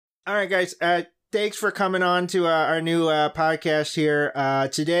All right, guys. Thanks for coming on to our new podcast here.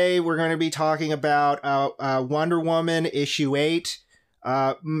 Today, we're going to be talking about Wonder Woman issue 8.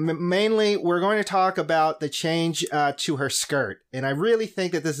 Mainly, we're going to talk about the change to her skirt. And I really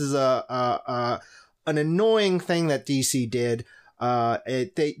think that this is an annoying thing that DC did.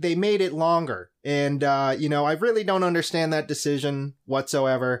 They made it longer. And, I really don't understand that decision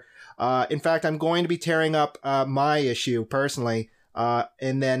whatsoever. In fact, I'm going to be tearing up my issue personally.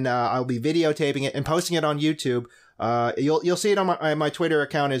 And then I'll be videotaping it and posting it on YouTube. You'll see it on my Twitter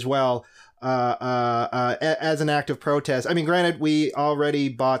account as well. As an act of protest. I mean, granted, we already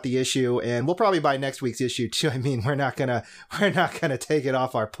bought the issue, and we'll probably buy next week's issue too. I mean, we're not gonna take it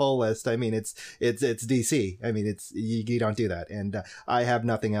off our pull list. I mean, it's DC. I mean, you don't do that, and I have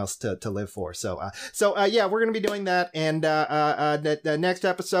nothing else to live for. So yeah, we're gonna be doing that, and the next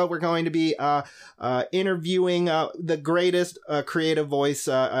episode we're going to be interviewing the greatest creative voice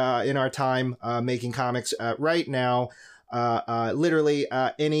in our time making comics right now. Literally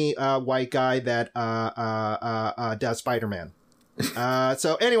any white guy that does Spider-Man.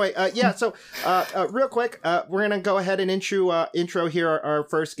 So anyway, so real quick, we're gonna go ahead and intro here our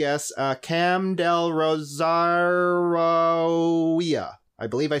first guest, Cam Del Rosario. I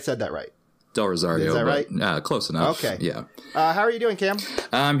believe I said that right. Del Rosario. Is that right? Close enough. Okay. Yeah. How are you doing, Cam?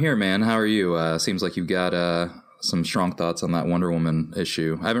 I'm here, man. How are you? Seems like you've got some strong thoughts on that Wonder Woman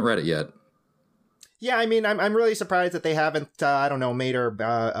issue. I haven't read it yet. Yeah, I mean, I'm really surprised that they haven't, made her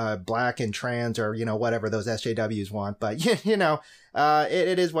black and trans or, whatever those SJWs want. But,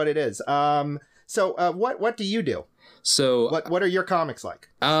 it is what it is. So what do you do? So what are your comics like?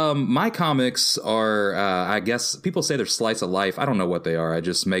 My comics are, I guess people say they're slice of life. I don't know what they are. I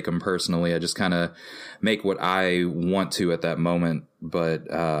just make them personally. I just kind of make what I want to at that moment.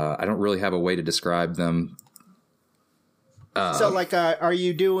 But I don't really have a way to describe them. So, are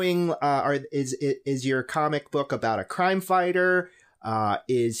you doing? Is your comic book about a crime fighter?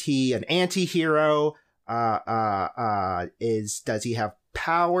 Is he an anti-hero? Does he have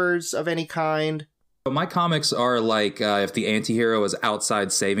powers of any kind? My comics are like if the anti-hero is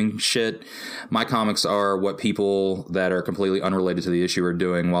outside saving shit, my comics are what people that are completely unrelated to the issue are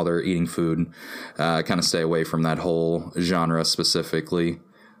doing while they're eating food. Kind of stay away from that whole genre specifically.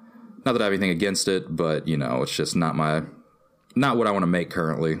 Not that I have anything against it, but it's just not what I want to make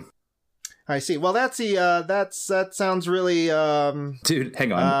currently. I see. Well, that sounds really dude,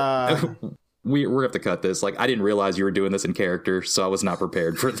 hang on. We're gonna have to cut this. I didn't realize you were doing this in character, so I was not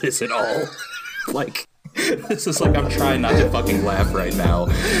prepared for this at all. This is I'm trying not to fucking laugh right now.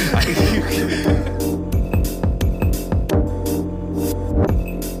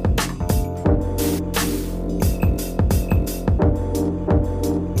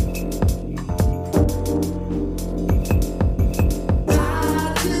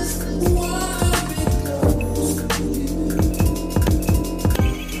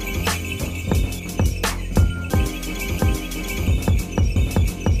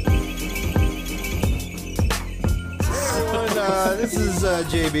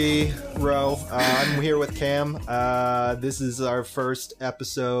 JB Rowe. I'm here with Cam. This is our first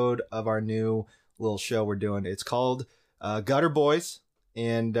episode of our new little show we're doing. It's called Gutter Boys,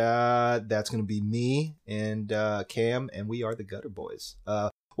 and that's going to be me and Cam, and we are the Gutter Boys.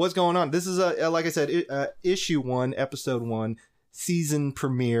 What's going on? This is like I said, issue 1, episode 1, season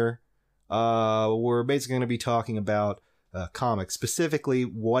premiere. We're basically going to be talking about comics, specifically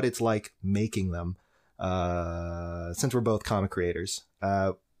what it's like making them. Since we're both comic creators.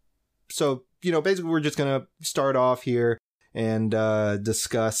 So, basically we're just going to start off here and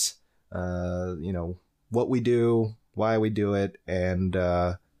discuss, what we do, why we do it, and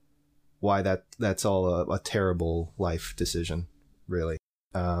why that's all a terrible life decision, really.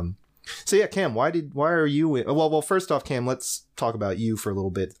 So yeah, Cam, why are you... Well, first off, Cam, let's talk about you for a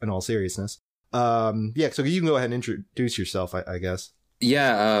little bit in all seriousness. So you can go ahead and introduce yourself, I guess.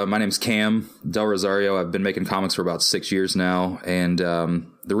 Yeah, my name's Cam Del Rosario. I've been making comics for about 6 years now, and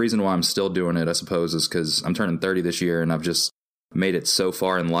the reason why I'm still doing it, I suppose, is because I'm turning 30 this year, and I've just made it so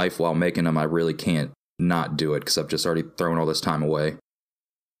far in life while making them, I really can't not do it, because I've just already thrown all this time away.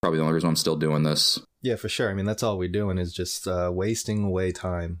 Probably the only reason I'm still doing this. Yeah, for sure. I mean, that's all we're doing is just wasting away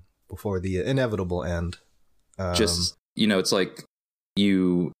time before the inevitable end. It's like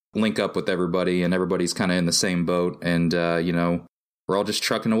you link up with everybody, and everybody's kind of in the same boat, and, we're all just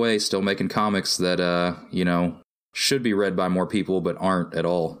trucking away, still making comics that, should be read by more people, but aren't at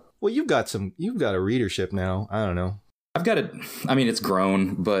all. Well, you've got a readership now. I don't know. I've got it. I mean, it's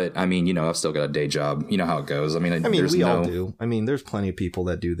grown, but I mean, I've still got a day job. You know how it goes. I mean, we all do. I mean, there's plenty of people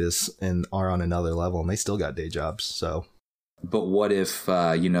that do this and are on another level, and they still got day jobs. So, But what if,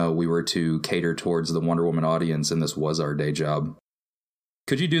 we were to cater towards the Wonder Woman audience and this was our day job?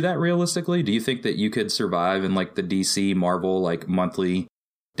 Could you do that realistically? Do you think that you could survive in like the DC Marvel like monthly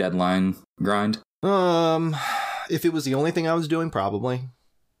deadline grind? If it was the only thing I was doing, probably.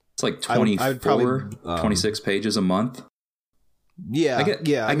 It's like 26 pages a month. Yeah,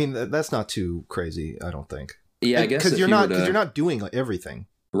 I mean, that's not too crazy, I don't think. Yeah, I guess because you're not doing like everything.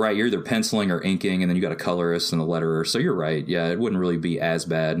 Right, you're either penciling or inking, and then you got a colorist and a letterer. So you're right. Yeah, it wouldn't really be as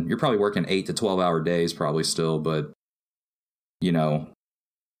bad. You're probably working 8 to 12-hour days, probably still, but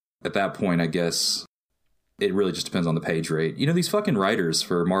at that point, I guess it really just depends on the page rate. These fucking writers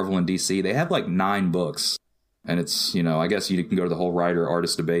for Marvel and DC, they have like 9 books, and it's I guess you can go to the whole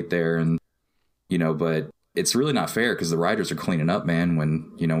writer-artist debate there, and but it's really not fair because the writers are cleaning up, man.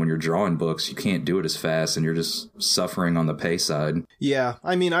 When you're drawing books, you can't do it as fast, and you're just suffering on the pay side. Yeah,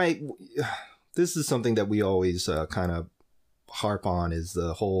 I mean, this is something that we always kind of harp on, is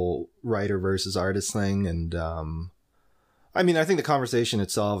the whole writer versus artist thing, and I mean, I think the conversation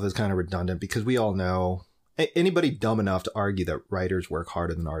itself is kind of redundant because we all know anybody dumb enough to argue that writers work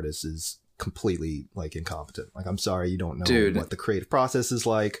harder than artists is completely like incompetent. Like, I'm sorry, you don't know what the creative process is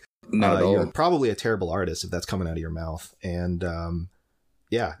like. You're probably a terrible artist if that's coming out of your mouth. And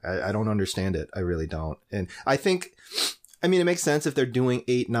I don't understand it. I really don't. And I think, I mean, it makes sense if they're doing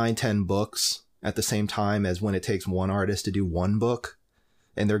 8, 9, 10 books at the same time as when it takes one artist to do one book.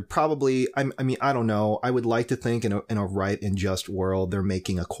 And they're probably, I mean, I don't know. I would like to think in a right and just world, they're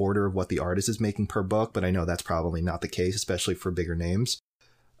making a quarter of what the artist is making per book. But I know that's probably not the case, especially for bigger names.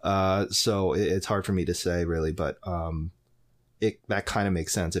 So it's hard for me to say, really. But that kind of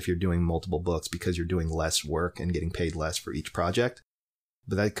makes sense if you're doing multiple books because you're doing less work and getting paid less for each project.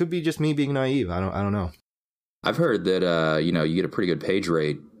 But that could be just me being naive. I don't know. I've heard that, you get a pretty good page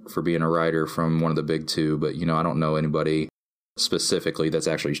rate for being a writer from one of the big two. But, I don't know anybody specifically that's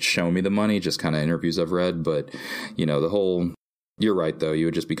actually shown me the money, just kind of interviews I've read. But, you're right, though. You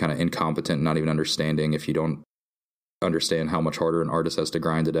would just be kind of incompetent, not even understanding if you don't understand how much harder an artist has to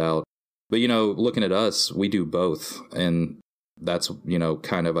grind it out. But, looking at us, we do both. And that's,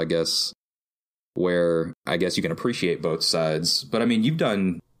 kind of, I guess, where I guess you can appreciate both sides. But I mean, you've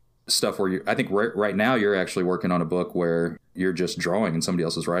done stuff where I think right now you're actually working on a book where you're just drawing and somebody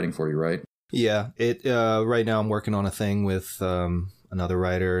else is writing for you, right? Yeah, right now I'm working on a thing with another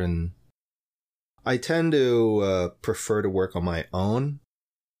writer, and I tend to prefer to work on my own,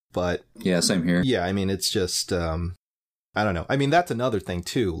 but yeah, same here. Yeah, I mean, it's just I don't know. I mean, that's another thing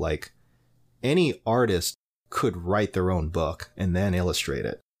too. Like, any artist could write their own book and then illustrate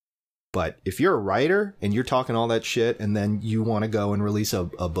it. But if you're a writer and you're talking all that shit and then you want to go and release a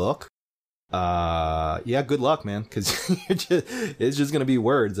book, good luck, man, because it's just going to be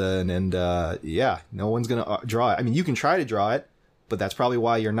words. And no one's going to draw it. I mean, you can try to draw it, but that's probably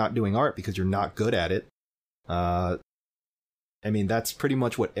why you're not doing art, because you're not good at it. I mean, that's pretty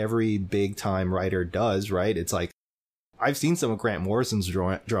much what every big time writer does, right? It's like, I've seen some of Grant Morrison's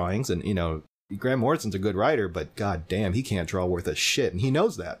drawings, and, Grant Morrison's a good writer, but god damn, he can't draw worth a shit, and he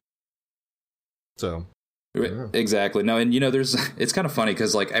knows that. So, yeah. Exactly. No, and it's kind of funny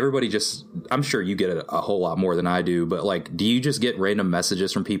because like everybody I'm sure you get it a whole lot more than I do, but like, do you just get random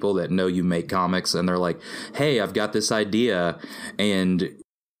messages from people that know you make comics and they're like, hey, I've got this idea, and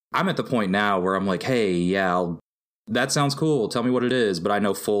I'm at the point now where I'm like, hey, yeah, that sounds cool, tell me what it is, but I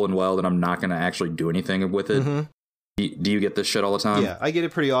know full and well that I'm not going to actually do anything with it. Mm-hmm. Do you get this shit all the time? Yeah, I get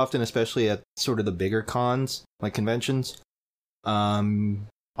it pretty often, especially at sort of the bigger cons, like conventions.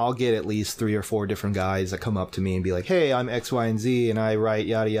 I'll get at least 3 or 4 different guys that come up to me and be like, hey, I'm X, Y, and Z, and I write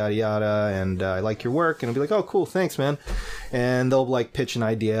yada, yada, yada, and I like your work. And I'll be like, oh, cool, thanks, man. And they'll like pitch an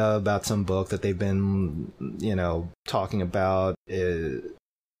idea about some book that they've been, talking about. They're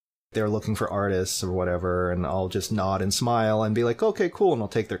looking for artists or whatever, and I'll just nod and smile and be like, okay, cool. And I'll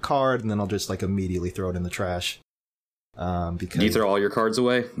take their card, and then I'll just like immediately throw it in the trash. Because do you throw all your cards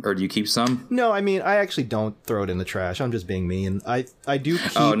away, or do you keep some? No, I mean, I actually don't throw it in the trash. I'm just being mean. I do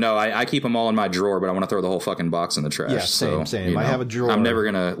keep... Oh, no, I keep them all in my drawer, but I want to throw the whole fucking box in the trash. Yeah, same. I have a drawer. I'm never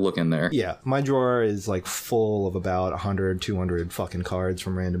going to look in there. Yeah, my drawer is like full of about 100, 200 fucking cards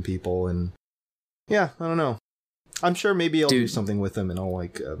from random people, and yeah, I don't know. I'm sure maybe I'll do something with them, and I'll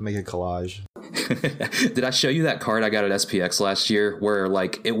like make a collage. Did I show you that card I got at SPX last year where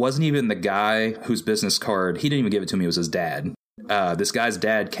like it wasn't even the guy whose business card, he didn't even give it to me, it was his dad. This guy's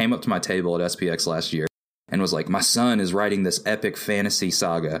dad came up to my table at SPX last year and was like, my son is writing this epic fantasy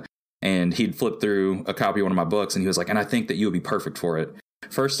saga, and he'd flipped through a copy of one of my books and he was like, and I think that you would be perfect for it.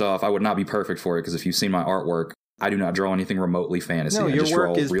 First off, I would not be perfect for it because if you've seen my artwork, I do not draw anything remotely fantasy. No, I your just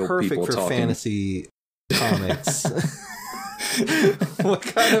work draw is real perfect people for talking. Fantasy comics. What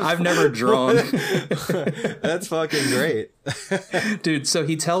kind of? I've never drawn. That's fucking great. Dude, so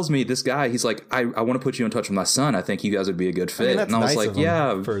he tells me, this guy, he's like, I want to put you in touch with my son. I think you guys would be a good fit. That's and I was nice like, of him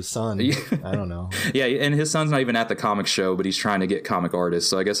yeah. for his son. I don't know. Yeah, and his son's not even at the comic show, but he's trying to get comic artists.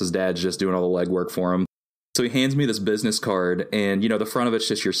 So I guess his dad's just doing all the legwork for him. So he hands me this business card, and, the front of it's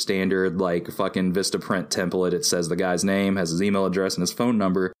just your standard, like, fucking Vistaprint template. It says the guy's name, has his email address, and his phone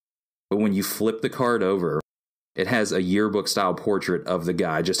number. But when you flip the card over, it has a yearbook-style portrait of the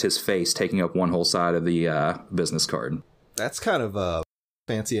guy, just his face taking up one whole side of the business card. That's kind of a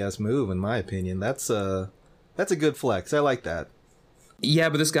fancy-ass move, in my opinion. That's a good flex. I like that. Yeah,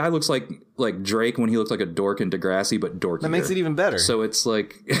 but this guy looks like Drake when he looked like a dork in Degrassi, but dorkier. That makes it even better. So it's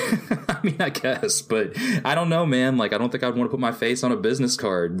like, I mean, I guess, but I don't know, man. Like, I don't think I'd want to put my face on a business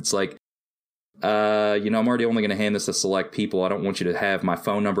card. It's like, I'm already only going to hand this to select people. I don't want you to have my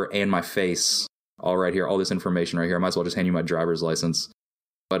phone number and my face all right here, all this information right here. I might as well just hand you my driver's license.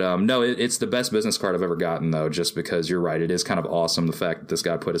 But no, it's the best business card I've ever gotten, though, just because you're right. It is kind of awesome, the fact that this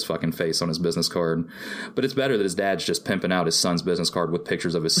guy put his fucking face on his business card. But it's better that his dad's just pimping out his son's business card with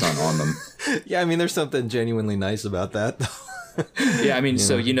pictures of his son on them. Yeah, I mean, there's something genuinely nice about that. Yeah, I mean,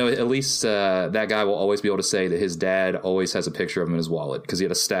 so, at least that guy will always be able to say that his dad always has a picture of him in his wallet, because he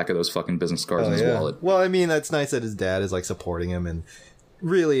had a stack of those fucking business cards in his wallet. Well, I mean, that's nice that his dad is, like, supporting him, and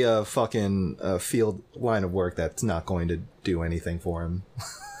really a fucking field line of work that's not going to do anything for him.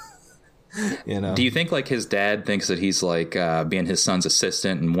 Do you think, like, his dad thinks that he's, like, being his son's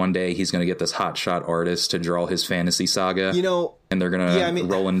assistant, and one day he's going to get this hotshot artist to draw his fantasy saga? And they're going to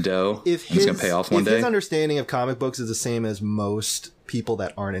roll in dough, and it's going to pay off one day? If his understanding of comic books is the same as most people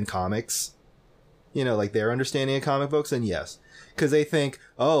that aren't in comics, like their understanding of comic books, then yes. Because they think,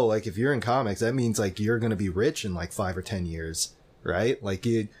 oh, like, if you're in comics, that means, like, you're going to be rich in, like, 5 or 10 years, right? Like,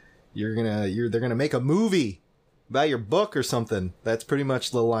 they're going to make a movie about your book or something. That's pretty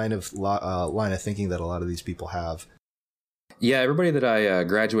much the line of thinking that a lot of these people have. Yeah, everybody that I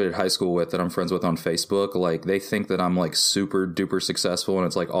graduated high school with, that I'm friends with on Facebook, like, they think that I'm, like, super duper successful, and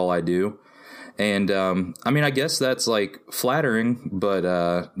it's like all I do. And I mean, I guess that's, like, flattering, but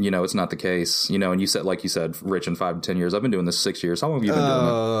it's not the case. And you said rich in 5 to 10 years. I've been doing this 6 years. How long have you been doing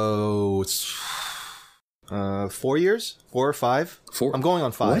it? Oh, it's 4 years, 4 or 5. 4. I'm going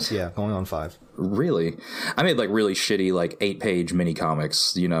on 5. What? Yeah, going on 5. Really? I made, like, really shitty, like, 8-page mini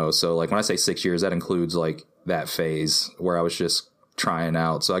comics, so, like, when I say 6 years, that includes, like, that phase where I was just trying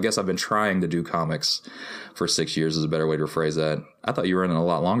out. So I guess I've been trying to do comics for 6 years is a better way to phrase that. I thought you were in it a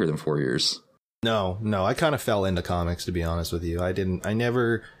lot longer than 4 years. No, I kind of fell into comics, to be honest with you. I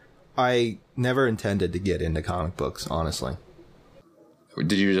never intended to get into comic books, honestly.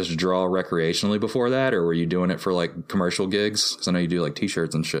 Did you just draw recreationally before that, or were you doing it for, like, commercial gigs? Because I know you do, like,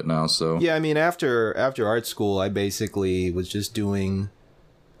 t-shirts and shit now, so... Yeah, I mean, after art school, I basically was just doing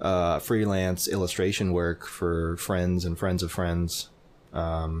freelance illustration work for friends and friends of friends.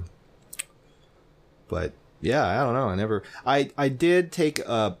 But, yeah, I don't know. I did take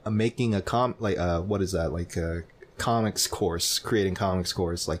a comics course, creating comics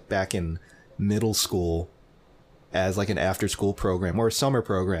course, like, back in middle school, as, like, an after-school program, or a summer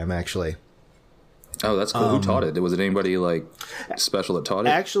program, actually. Oh, that's cool. Who taught it? Was it anybody, like, special that taught it?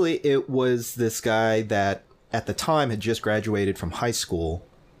 Actually, it was this guy that, at the time, had just graduated from high school,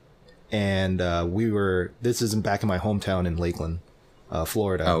 and this isn't back in my hometown in Lakeland,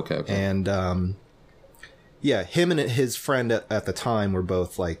 Florida. Oh, okay. And, yeah, him and his friend at the time were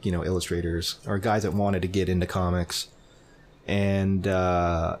both, like, illustrators, or guys that wanted to get into comics. And,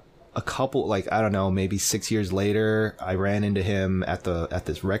 a couple, like, I don't know, maybe 6 years later, I ran into him at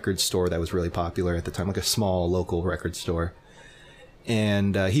this record store that was really popular at the time, like a small local record store.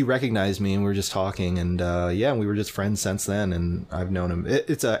 And he recognized me, and we were just talking, and we were just friends since then. And I've known him.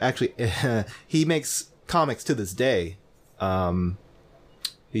 It's actually he makes comics to this day.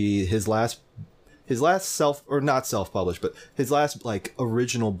 His last not self-published, but his last, like,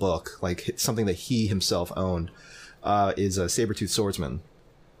 original book, like, something that he himself owned, is a Sabretooth Swordsman.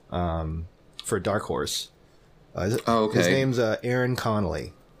 For Dark Horse. Okay. His name's Aaron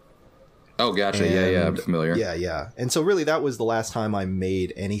Connolly. Oh, gotcha. Yeah, I'm familiar. Yeah. And so really that was the last time I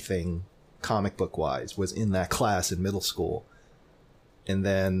made anything comic book wise, was in that class in middle school. And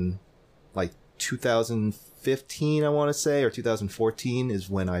then, like, 2015, I want to say, or 2014 is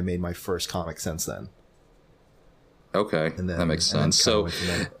when I made my first comic since then. Okay, that makes sense.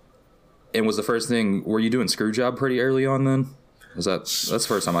 And was the first thing, were you doing Screwjob pretty early on then? That's the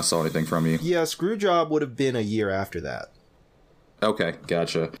first time I saw anything from you? Yeah, Screwjob would have been a year after that. Okay,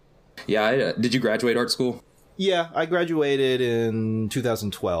 gotcha. Yeah, did you graduate art school? Yeah, I graduated in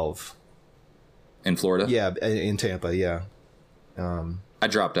 2012. In Florida? Yeah, in Tampa, yeah. I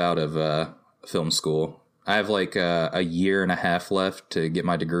dropped out of film school. I have like a year and a half left to get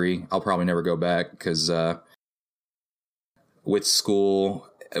my degree. I'll probably never go back because with school,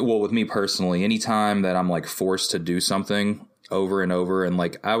 well, with me personally, anytime that I'm like forced to do something over and over, and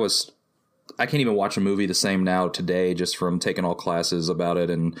like I can't even watch a movie the same now today just from taking all classes about it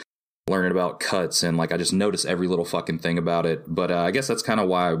and learning about cuts, and like I just notice every little fucking thing about it. But I guess that's kind of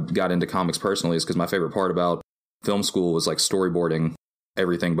why I got into comics personally, is because my favorite part about film school was like storyboarding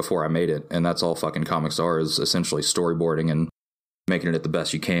everything before I made it, and that's all fucking comics are, is essentially storyboarding and making it the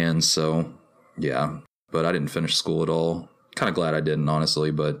best you can. So yeah, but I didn't finish school at all. Kind of glad I didn't,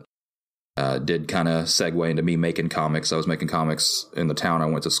 honestly, but did kind of segue into me making comics. I was making comics in the town I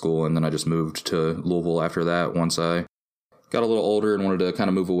went to school, and then I just moved to Louisville after that once I got a little older and wanted to kind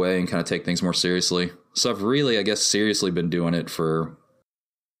of move away and kind of take things more seriously. So I've really, I guess, seriously been doing it for,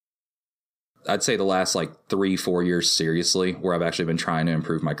 I'd say the last like 3-4 years seriously, where I've actually been trying to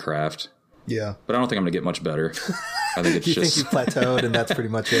improve my craft. Yeah. But I don't think I'm going to get much better. I think it's you just... think you plateaued and that's pretty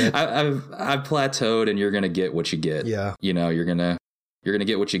much it? I've plateaued, and you're going to get what you get. Yeah. You know, you're going to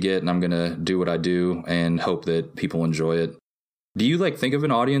get what you get, and I'm going to do what I do and hope that people enjoy it. Do you like think of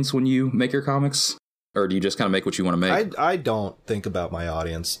an audience when you make your comics? Or do you just kind of make what you want to make? I don't think about my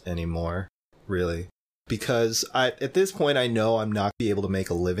audience anymore, really. Because at this point, I know I'm not be able to make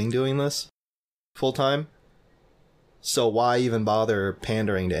a living doing this full time. So why even bother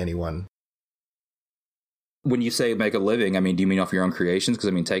pandering to anyone? When you say make a living, I mean, do you mean off your own creations? Because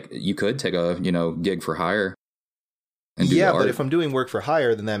I mean, you could take a gig for hire. And do yeah, but if I'm doing work for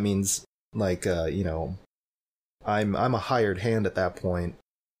hire, then that means like I'm a hired hand at that point.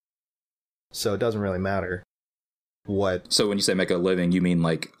 So it doesn't really matter what. So when you say make a living, you mean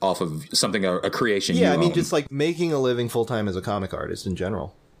like off of something, a creation? Yeah, you I mean own. just like making a living full time as a comic artist in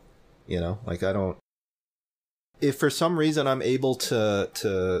general. You know, like I don't. If for some reason I'm able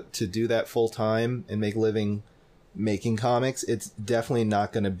to do that full time and make a living making comics, it's definitely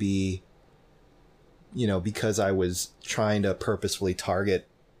not going to be, because I was trying to purposefully target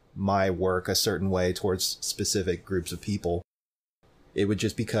my work a certain way towards specific groups of people. It would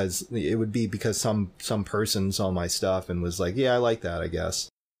be because some person saw my stuff and was like, yeah, I like that, I guess.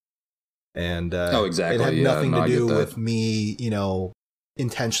 And exactly. It had nothing to do with with me,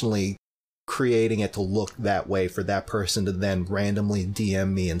 intentionally creating it to look that way for that person to then randomly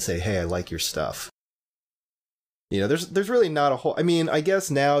DM me and say, hey, I like your stuff. There's really not a whole, I mean, I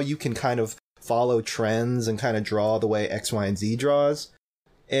guess now you can kind of follow trends and kind of draw the way X, Y, and Z draws.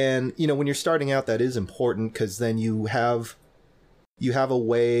 And, when you're starting out, that is important because then you have a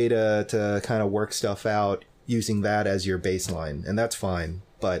way to kind of work stuff out using that as your baseline, and that's fine.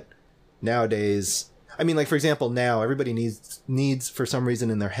 But nowadays, I mean, like, for example, now everybody needs for some reason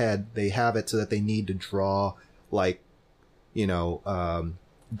in their head, they have it so that they need to draw like,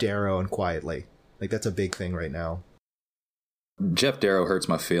 Darrow and Quietly. Like, that's a big thing right now. Jeff Darrow hurts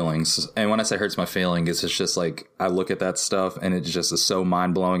my feelings. And when I say hurts my feelings, it's just like, I look at that stuff and it just is so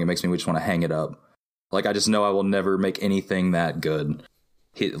mind blowing. It makes me just want to hang it up. Like, I just know I will never make anything that good.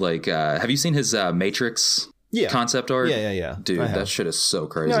 Have you seen his Matrix concept art? Yeah. Dude, that shit is so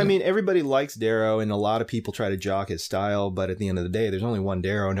crazy. No, I mean, everybody likes Darrow, and a lot of people try to jock his style, but at the end of the day, there's only one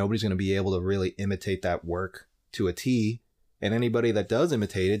Darrow. Nobody's going to be able to really imitate that work to a T, and anybody that does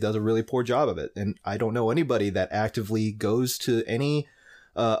imitate it does a really poor job of it. And I don't know anybody that actively goes to any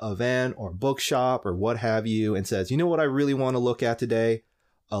event or bookshop or what have you and says, you know what I really want to look at today?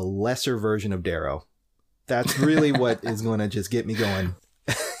 A lesser version of Darrow. That's really what is going to just get me going.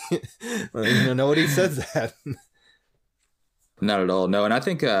 Nobody says that. Not at all. No, and I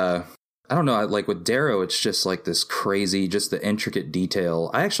think, I don't know, like with Darrow, it's just like this crazy, just the intricate detail.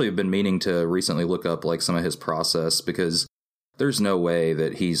 I actually have been meaning to recently look up like some of his process because there's no way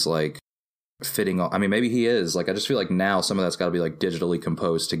that he's like fitting all. I mean, maybe he is. Like, I just feel like now some of that's got to be like digitally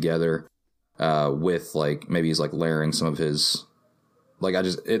composed together with like, maybe he's like layering some of his. Like,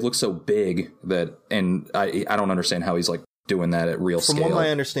 it looks so big that, and I don't understand how he's like doing that at real scale. From what my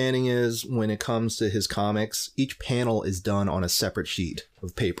understanding is, when it comes to his comics, each panel is done on a separate sheet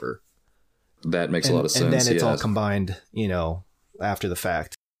of paper. That makes a lot of sense. And then it's all combined, after the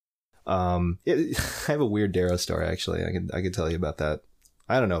fact. I have a weird Darrow story, actually. I could tell you about that.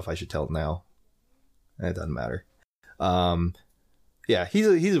 I don't know if I should tell it now. It doesn't matter. Yeah, he's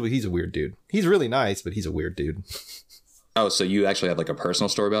a weird dude. He's really nice, but he's a weird dude. Oh, so you actually have like a personal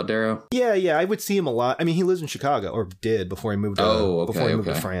story about Darrow? Yeah, I would see him a lot. I mean, he lives in Chicago, or did before he moved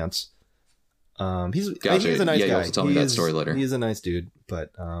to France. He's a nice guy. You'll have to tell me that story later. He's a nice dude,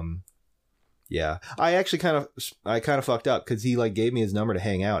 but yeah. I actually kind of fucked up because he like gave me his number to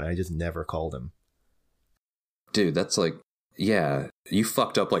hang out, and I just never called him. Dude, that's like, Yeah, you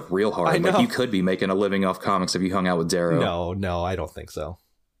fucked up like real hard. I know. Like you could be making a living off comics if you hung out with Darrow. No, I don't think so.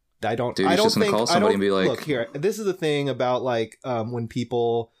 I don't. Dude, he's I don't just gonna think. call somebody and be like, "Look here. This is the thing about like when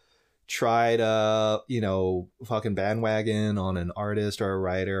people try to fucking bandwagon on an artist or a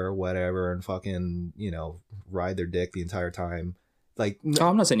writer or whatever and fucking ride their dick the entire time. Like, oh,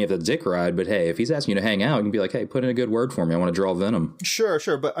 I'm not saying you have to dick ride, but hey, if he's asking you to hang out, you can be like, hey, put in a good word for me. I want to draw Venom. Sure,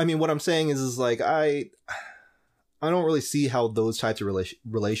 but I mean, what I'm saying is like I don't really see how those types of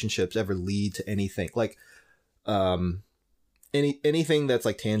relationships ever lead to anything like anything that's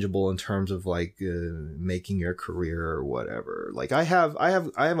like tangible in terms of like making your career or whatever. Like I have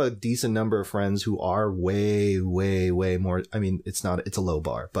a decent number of friends who are way more, I mean, it's a low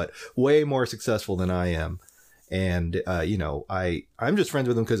bar, but way more successful than I am. And I'm just friends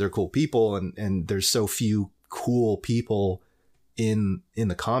with them because they're cool people, and there's so few cool people in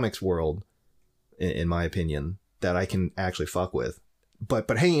the comics world, in my opinion, that I can actually fuck with. But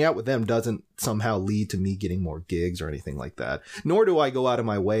hanging out with them doesn't somehow lead to me getting more gigs or anything like that. Nor do I go out of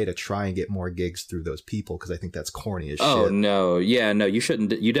my way to try and get more gigs through those people, because I think that's corny as shit. Oh, no. Yeah, no, you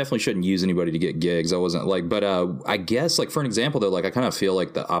shouldn't. You definitely shouldn't use anybody to get gigs. I wasn't like, but I guess like for an example, though, like I kind of feel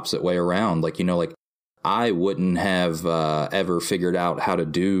like the opposite way around. Like, like I wouldn't have ever figured out how to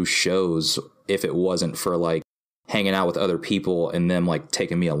do shows if it wasn't for like hanging out with other people and them like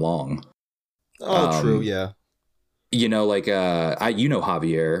taking me along. Oh, true. Yeah. Like,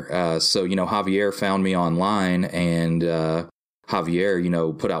 Javier. So, Javier found me online, and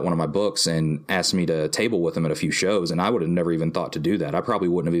Javier, put out one of my books and asked me to table with him at a few shows. And I would have never even thought to do that. I probably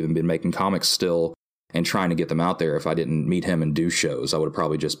wouldn't have even been making comics still and trying to get them out there if I didn't meet him and do shows. I would have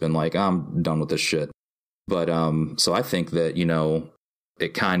probably just been like, I'm done with this shit. But, so I think that,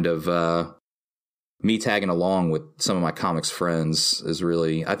 it kind of, me tagging along with some of my comics friends is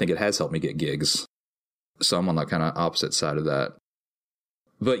really, I think it has helped me get gigs. So I'm on the kind of opposite side of that.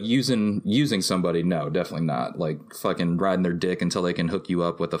 But using somebody, no, definitely not. Like fucking riding their dick until they can hook you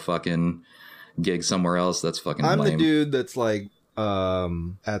up with a fucking gig somewhere else. That's fucking lame. I'm the dude that's like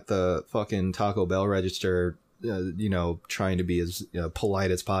at the fucking Taco Bell register, trying to be as polite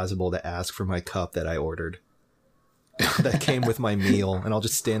as possible to ask for my cup that I ordered. That came with my meal, and I'll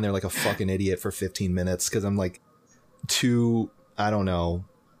just stand there like a fucking idiot for 15 minutes because I'm like too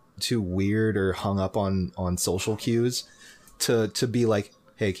weird or hung up on social cues to be like,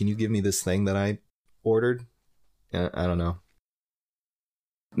 hey, can you give me this thing that I ordered? I don't know.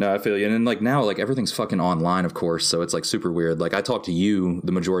 No, I feel you. And then like now, like everything's fucking online, of course. So it's like super weird. Like I talk to you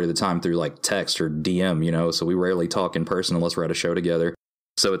the majority of the time through like text or DM, so we rarely talk in person unless we're at a show together.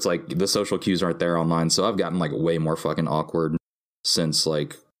 So it's like the social cues aren't there online. So I've gotten like way more fucking awkward since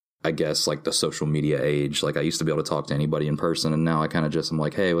like, I guess like the social media age. Like I used to be able to talk to anybody in person, and now I kind of just am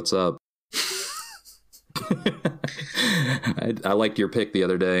like, hey, what's up? I liked your pic the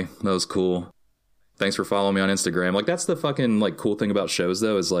other day. That was cool. Thanks for following me on Instagram. Like that's the fucking like cool thing about shows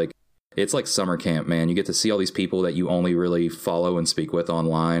though, is like it's like summer camp, man. You get to see all these people that you only really follow and speak with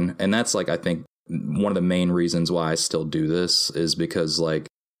online. And that's like, I think one of the main reasons why I still do this is because like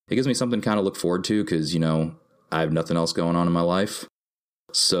it gives me something kind of look forward to, because I have nothing else going on in my life.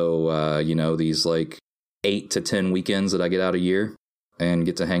 So, these like 8 to 10 weekends that I get out a year and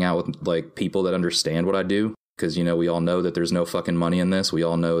get to hang out with like people that understand what I do. Because, we all know that there's no fucking money in this. We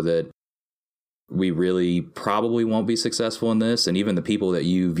all know that we really probably won't be successful in this. And even the people that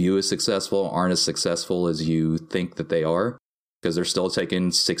you view as successful aren't as successful as you think that they are, because they're still taking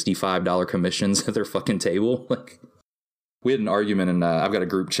 $65 commissions at their fucking table. Like, we had an argument, and I've got a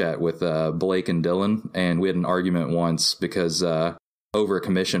group chat with Blake and Dylan, and we had an argument once because over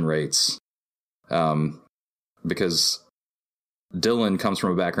commission rates, because Dylan comes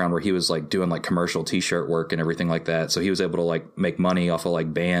from a background where he was like doing like commercial t-shirt work and everything like that. So he was able to like make money off of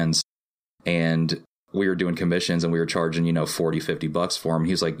like bands, and we were doing commissions and we were charging, $40-50 for him.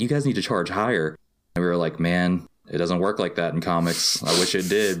 He was like, you guys need to charge higher. And we were like, man, it doesn't work like that in comics. I wish it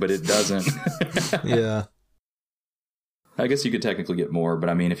did, but it doesn't. Yeah. I guess you could technically get more, but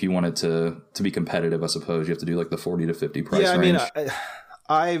I mean, if you wanted to be competitive, I suppose you have to do like the 40 to 50 price range. Yeah,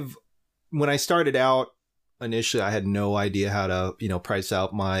 I mean, when I started out initially, I had no idea how to, price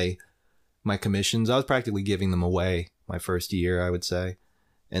out my commissions. I was practically giving them away my first year, I would say.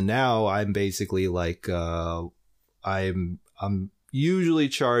 And now I'm basically like, I'm usually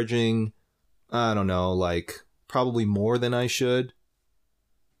charging, I don't know, like probably more than I should,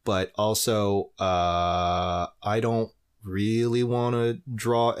 but also, I don't really want to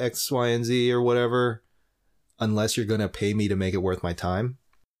draw X, Y, and Z or whatever, unless you're going to pay me to make it worth my time.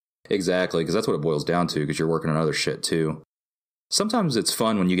 Exactly, because that's what it boils down to, because you're working on other shit too. sometimes it's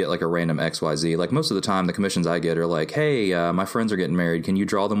fun when you get like a random XYZ. Like most of the time, the commissions I get are like, hey, my friends are getting married. Can you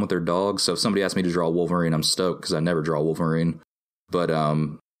draw them with their dogs? So if somebody asks me to draw Wolverine, I'm stoked because I never draw Wolverine. But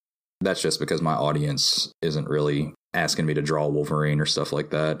that's just because my audience isn't really asking me to draw Wolverine or stuff like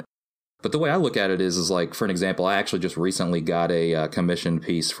that. But the way I look at it is like, for an example, I actually just recently got a commissioned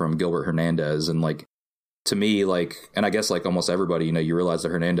piece from Gilbert Hernandez. And like, to me, like, and I guess like almost everybody, you know, you realize the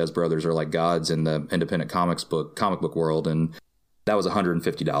Hernandez brothers are like gods in the independent comic book world. And that was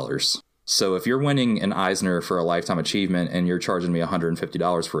 $150. So if you're winning an Eisner for a lifetime achievement and you're charging me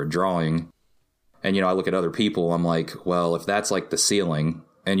 $150 for a drawing, and, you know, I look at other people, I'm like, well, if that's like the ceiling,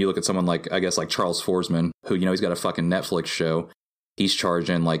 and you look at someone like, I guess like Charles Forsman, who, you know, he's got a fucking Netflix show. He's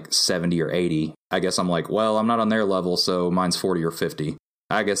charging like 70 or 80. I guess I'm like, well, I'm not on their level, so mine's 40 or 50.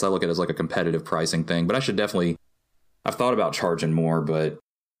 I guess I look at it as like a competitive pricing thing, but I should definitely, I've thought about charging more, but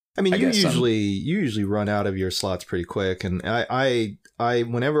I mean, you usually run out of your slots pretty quick. And I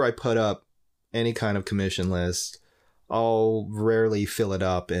whenever I put up any kind of commission list, I'll rarely fill it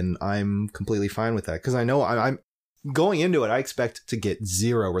up, and I'm completely fine with that because I know I'm going into it. I expect to get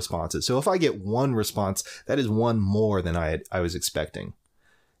 0 responses. So if I get 1 response, that is 1 more than I was expecting.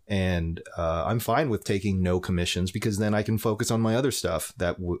 And I'm fine with taking no commissions because then I can focus on my other stuff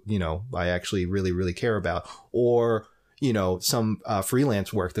that, you know, I actually really, really care about, or, you know, some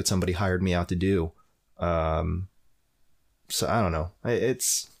freelance work that somebody hired me out to do. So I don't know.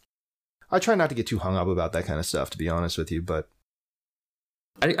 I try not to get too hung up about that kind of stuff, to be honest with you. But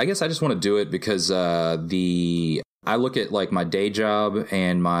I guess I just want to do it because I look at like my day job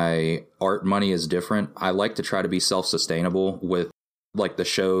and my art money is different. I like to try to be self-sustainable with like the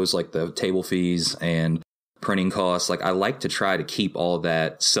shows, like the table fees and printing costs. Like I like to try to keep all of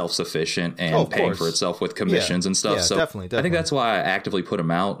that self-sufficient and paying for itself with commissions and stuff. Yeah, so definitely. I think that's why I actively put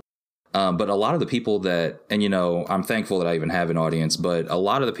them out. But a lot of the people that, and you know, I'm thankful that I even have an audience, but a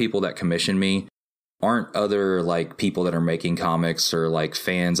lot of the people that commission me aren't other like people that are making comics or like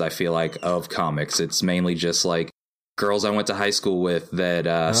fans, I feel like, of comics. It's mainly just like girls I went to high school with that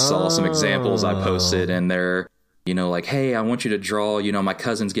saw some examples I posted, and they're, you know, like, hey, I want you to draw, you know, my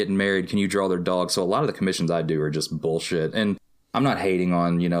cousin's getting married. Can you draw their dog? So a lot of the commissions I do are just bullshit. And I'm not hating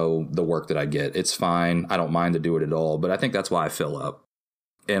on, you know, the work that I get. It's fine. I don't mind to do it at all. But I think that's why I fill up.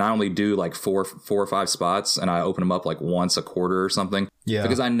 And I only do like four or 5 spots, and I open them up like once a quarter or something. Yeah.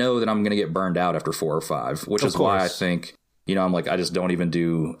 Because I know that I'm going to get burned out after 4 or 5, which is why I think, you know, I'm like, I just don't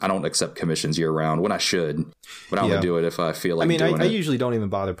I don't accept commissions year round when I should, but I only do it if I feel like doing it. I usually don't even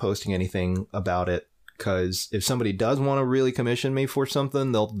bother posting anything about it, because if somebody does want to really commission me for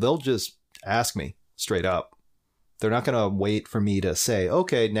something, they'll just ask me straight up. They're not going to wait for me to say,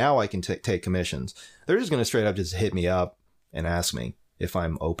 okay, now I can take commissions. They're just going to straight up just hit me up and ask me if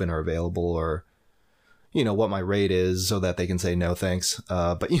I'm open or available, or, you know, what my rate is, so that they can say no thanks.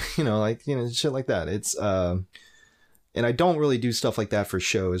 But you know, like, you know, shit like that. It's and I don't really do stuff like that for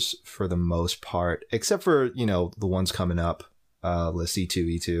shows for the most part, except for, you know, the ones coming up, let's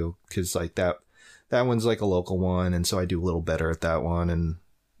E2, because like that one's like a local one, and so I do a little better at that one, and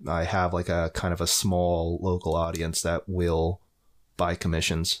I have like a kind of a small local audience that will buy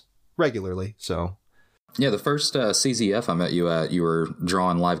commissions regularly. So yeah, the first CZF I met you at, you were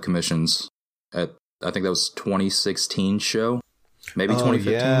drawing live commissions at, I think that was 2016 show, maybe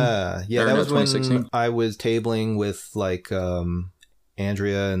 2015. Yeah, that was 2016. When I was tabling with like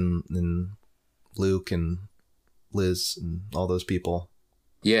Andrea and Luke and Liz and all those people.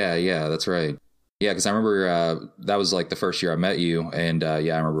 Yeah, that's right. Yeah, because I remember that was like the first year I met you, and I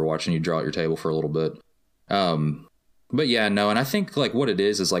remember watching you draw at your table for a little bit. But yeah, no, and I think like what it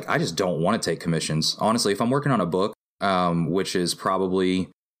is like I just don't want to take commissions. Honestly, if I'm working on a book, which is probably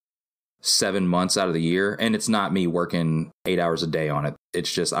 7 months out of the year, and it's not me working 8 hours a day on it.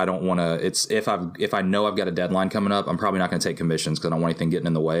 It's just I don't want to. It's if I know I've got a deadline coming up, I'm probably not going to take commissions because I don't want anything getting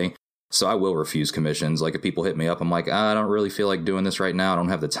in the way. So I will refuse commissions. Like if people hit me up, I'm like, I don't really feel like doing this right now. I don't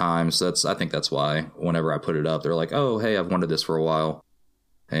have the time. So I think that's why whenever I put it up, they're like, oh, hey, I've wanted this for a while.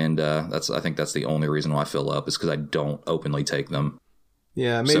 And I think that's the only reason why I fill up, is because I don't openly take them.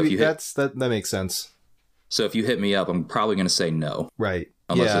 Yeah, maybe that makes sense. So if you hit me up, I'm probably going to say no. Right.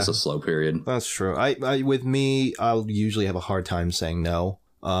 Unless it's a slow period. That's true. I with me, I'll usually have a hard time saying no,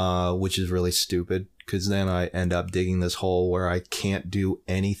 which is really stupid, because then I end up digging this hole where I can't do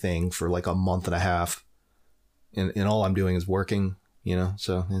anything for like a month and a half. And all I'm doing is working, you know,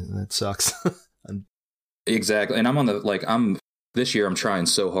 so it sucks. Exactly. And this year I'm trying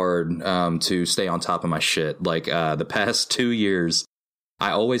so hard to stay on top of my shit. Like the past 2 years,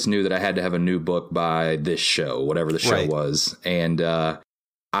 I always knew that I had to have a new book by this show, whatever the show was. And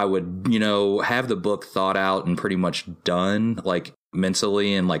I would, have the book thought out and pretty much done, like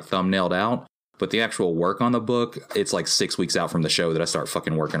mentally and like thumbnailed out. But the actual work on the book, it's like 6 weeks out from the show that I start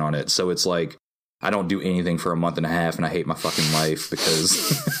fucking working on it. So it's like I don't do anything for a month and a half, and I hate my fucking life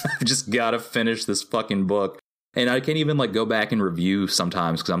because I just gotta finish this fucking book. And I can't even like go back and review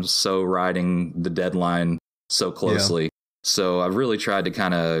sometimes because I'm so riding the deadline so closely. Yeah. So I've really tried to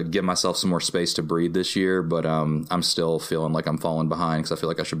kind of give myself some more space to breathe this year, but I'm still feeling like I'm falling behind because I feel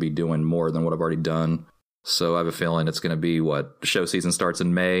like I should be doing more than what I've already done. So I have a feeling it's going to be show season starts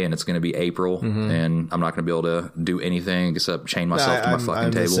in May and it's going to be April, and I'm not going to be able to do anything except chain myself to my fucking table.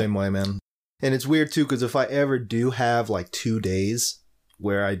 I'm the same way, man. And it's weird too because if I ever do have like 2 days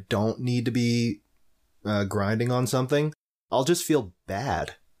where I don't need to be grinding on something, I'll just feel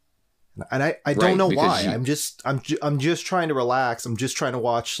bad. And I don't know why. I'm just trying to relax. I'm just trying to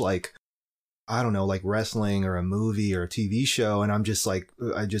watch like, I don't know, like wrestling or a movie or a TV show. And I'm just like,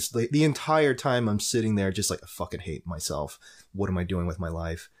 the entire time I'm sitting there just like, I fucking hate myself. What am I doing with my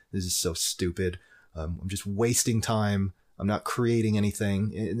life? This is so stupid. I'm just wasting time. I'm not creating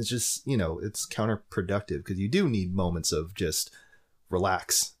anything. And it's just, it's counterproductive because you do need moments of just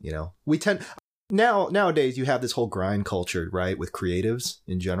relax. We tend nowadays you have this whole grind culture, right? With creatives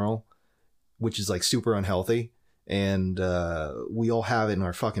in general, which is like super unhealthy. And we all have it in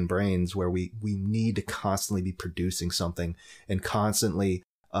our fucking brains where we need to constantly be producing something and constantly,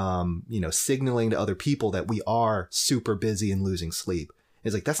 signaling to other people that we are super busy and losing sleep.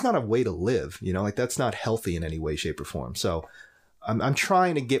 It's like, that's not a way to live, like that's not healthy in any way, shape or form. So I'm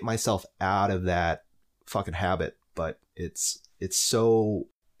trying to get myself out of that fucking habit, but it's so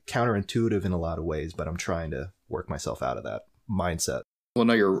counterintuitive in a lot of ways, but I'm trying to work myself out of that mindset. Well,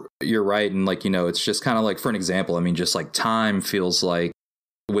 no, you're right. And like, it's just kind of like, for an example, I mean, just like time feels like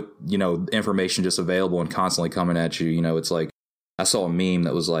with, information just available and constantly coming at you, it's like, I saw a meme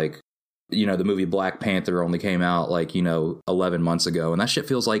that was like, the movie Black Panther only came out like, 11 months ago. And that shit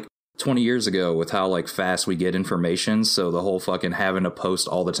feels like 20 years ago with how like fast we get information. So the whole fucking having to post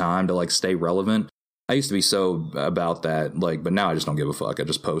all the time to like stay relevant. I used to be so about that, like, but now I just don't give a fuck. I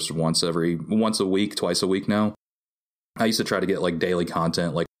just post once a week, twice a week now. I used to try to get like daily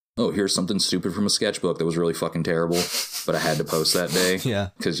content, like, oh, here's something stupid from a sketchbook that was really fucking terrible, but I had to post that day. Yeah.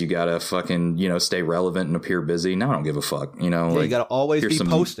 Because you gotta fucking, stay relevant and appear busy. Now I don't give a fuck, Yeah, like, you gotta always be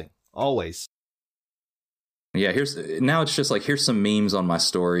posting. Always. Yeah, now it's just like, here's some memes on my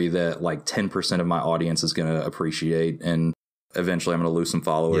story that like 10% of my audience is gonna appreciate, and eventually I'm gonna lose some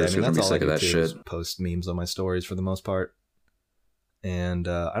followers who are gonna be sick of that shit. Post memes on my stories for the most part. And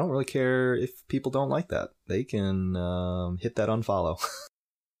I don't really care if people don't like that. They can hit that unfollow.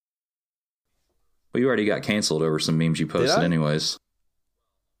 Well, you already got canceled over some memes you posted anyways.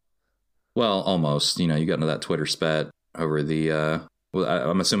 Well, almost. You got into that Twitter spat over the...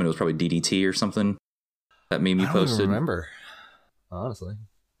 I'm assuming it was probably DDT or something. That meme you posted. I don't remember. Honestly.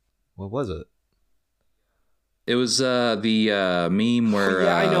 What was it? It was the meme where...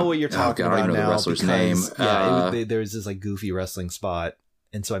 I know what you're talking about now. I don't even know the wrestler's name. There was this like goofy wrestling spot,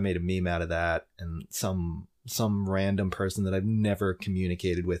 and so I made a meme out of that, and some random person that I've never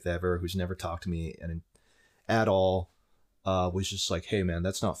communicated with ever, who's never talked to me at all, was just like, hey man,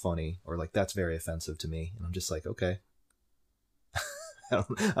 that's not funny, or like, that's very offensive to me. And I'm just like, okay. I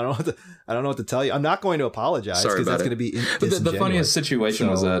don't know what to tell you. I'm not going to apologize because that's going to be disingenuous. The funniest situation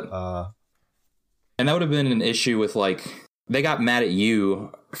was that... And that would have been an issue with, like, they got mad at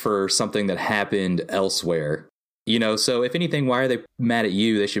you for something that happened elsewhere. So if anything, why are they mad at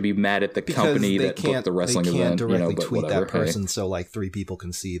you? They should be mad at the company that booked the wrestling event. They can't directly but tweet whatever, that person so, like, 3 people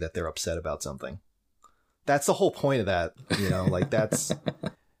can see that they're upset about something. That's the whole point of that, like, that's...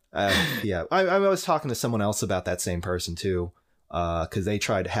 yeah, I was talking to someone else about that same person, too, because they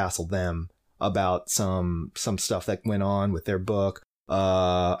tried to hassle them about some stuff that went on with their book.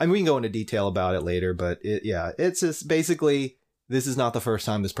 I mean, we can go into detail about it later, but it's just basically, this is not the first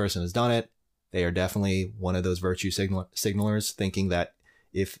time this person has done it. They are definitely one of those virtue signalers, thinking that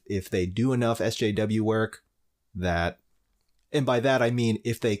if they do enough SJW work, that, and by that I mean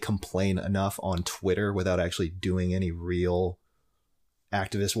if they complain enough on Twitter without actually doing any real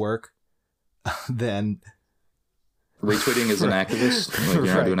activist work, then retweeting is an activist. Like,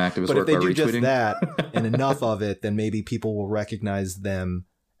 you're not doing activist but work if they by do retweeting. just that and enough of it, then maybe people will recognize them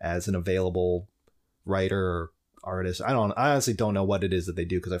as an available writer or artist. I honestly don't know what it is that they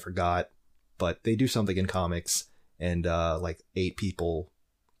do because I forgot, but they do something in comics, and like 8 people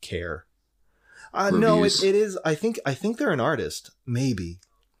care. No, it is. I think they're an artist. Maybe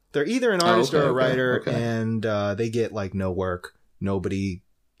they're either an artist or a writer, and they get like no work. Nobody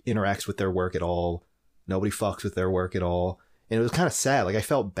interacts with their work at all. Nobody fucks with their work at all. And it was kind of sad. Like I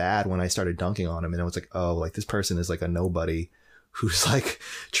felt bad when I started dunking on him, and I was like, oh, like this person is like a nobody who's like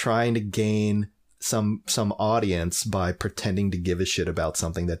trying to gain some audience by pretending to give a shit about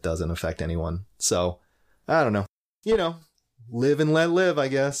something that doesn't affect anyone. So I don't know, live and let live, I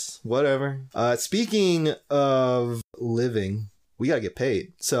guess. Whatever. Speaking of living, we got to get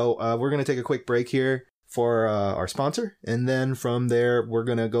paid. So we're going to take a quick break here for our sponsor. And then from there, we're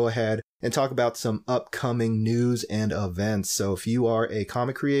going to go ahead and talk about some upcoming news and events. So if you are a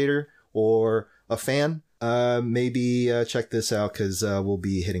comic creator or a fan, maybe check this out, because we'll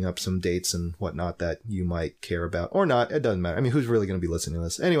be hitting up some dates and whatnot that you might care about or not. It doesn't matter. I mean, who's really going to be listening to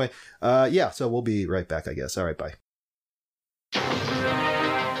this? Anyway, so we'll be right back, I guess. All right, bye.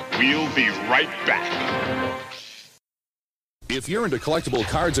 We'll be right back. If you're into collectible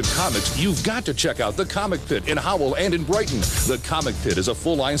cards and comics, you've got to check out the Comic Pit in Howell and in Brighton. The Comic Pit is a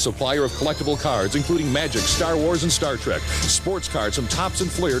full-line supplier of collectible cards, including Magic, Star Wars, and Star Trek, sports cards from Topps and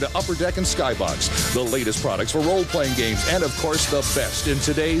Fleer to Upper Deck and Skybox, the latest products for role-playing games, and of course the best in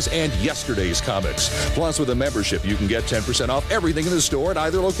today's and yesterday's comics. Plus, with a membership, you can get 10% off everything in the store at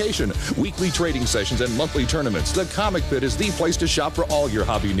either location. Weekly trading sessions and monthly tournaments. The Comic Pit is the place to shop for all your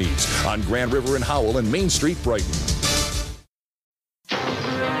hobby needs on Grand River in Howell and Main Street, Brighton.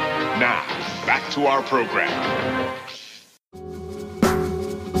 Now, back to our program.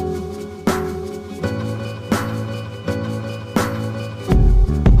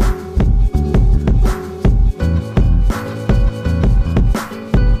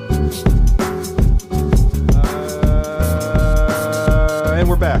 And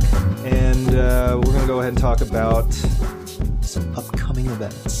we're back. And we're going to go ahead and talk about some upcoming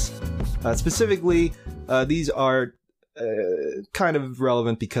events. Specifically, these are kind of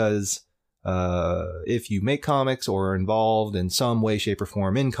relevant because if you make comics or are involved in some way, shape, or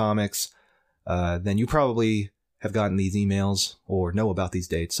form in comics, then you probably have gotten these emails or know about these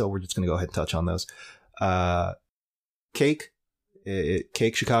dates. So we're just going to go ahead and touch on those. Cake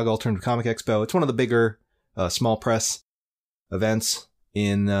Chicago Alternative Comic Expo. It's one of the bigger small press events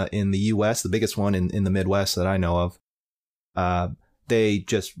in the U.S., the biggest one in the Midwest that I know of. They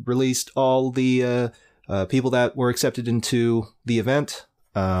just released all the people that were accepted into the event.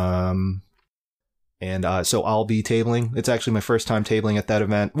 So I'll be tabling. It's actually my first time tabling at that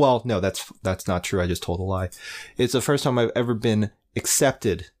event. Well, no, that's not true. I just told a lie. It's the first time I've ever been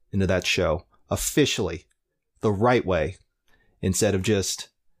accepted into that show officially, the right way, instead of just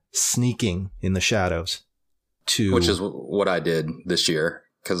sneaking in the shadows. Which is what I did this year,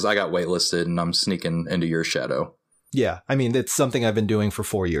 because I got waitlisted and I'm sneaking into your shadow. Yeah, I mean, it's something I've been doing for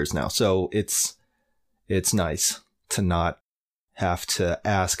 4 years now, so it's nice to not have to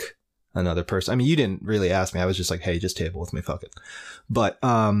ask another person. I mean, you didn't really ask me. I was just like, hey, just table with me. Fuck it. But,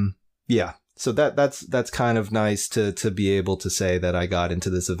 yeah. So that's kind of nice to be able to say that I got into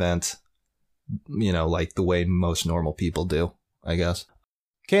this event, like the way most normal people do, I guess.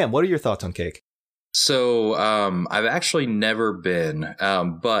 Cam, what are your thoughts on Cake? So, I've actually never been,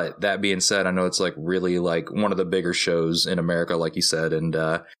 but that being said, I know it's like really like one of the bigger shows in America, like you said. And,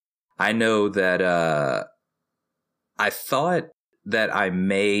 I know that, I thought that I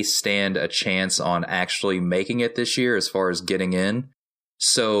may stand a chance on actually making it this year as far as getting in.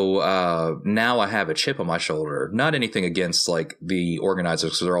 So, now I have a chip on my shoulder, not anything against like the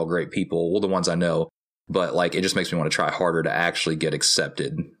organizers, because they're all great people. Well, the ones I know, but like, it just makes me want to try harder to actually get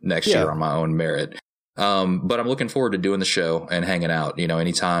accepted next year on my own merit. But I'm looking forward to doing the show and hanging out.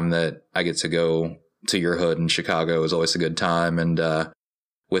 Anytime that I get to go to your hood in Chicago is always a good time. And,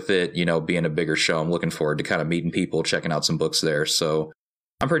 with it, being a bigger show, I'm looking forward to kind of meeting people, checking out some books there. So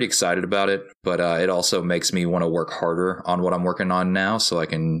I'm pretty excited about it, but it also makes me want to work harder on what I'm working on now so I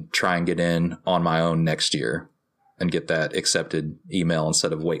can try and get in on my own next year and get that accepted email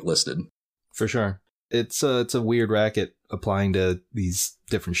instead of waitlisted. For sure. It's a weird racket applying to these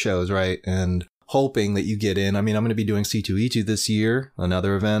different shows, right? And hoping that you get in. I mean, I'm going to be doing C2E2 this year,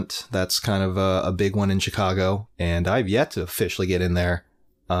 another event. That's kind of a big one in Chicago. And I've yet to officially get in there.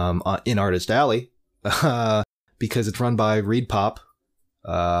 In Artist Alley, because it's run by Reed Pop.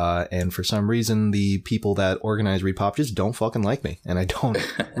 And for some reason, the people that organize Reed Pop just don't fucking like me. And I don't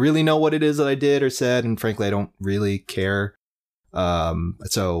really know what it is that I did or said. And frankly, I don't really care.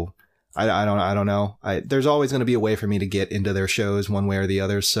 So I don't know. There's always going to be a way for me to get into their shows one way or the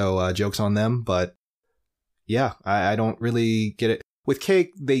other. So, joke's on them. But yeah, I don't really get it. With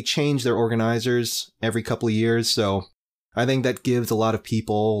Cake, they change their organizers every couple of years. So I think that gives a lot of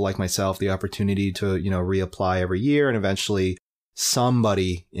people like myself the opportunity to, reapply every year, and eventually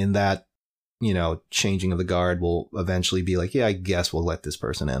somebody in that, changing of the guard will eventually be like, yeah, I guess we'll let this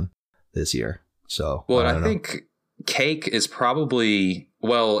person in this year. So, well, I think Cake is probably,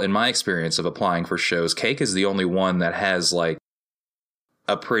 well, in my experience of applying for shows, Cake is the only one that has like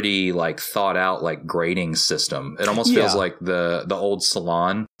a pretty like thought out like grading system. It almost feels like the old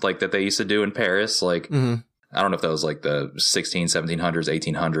salon like that they used to do in Paris. Like, I don't know if that was like the 1700s,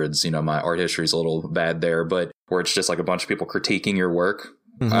 1800s. You know, my art history is a little bad there, but where it's just like a bunch of people critiquing your work.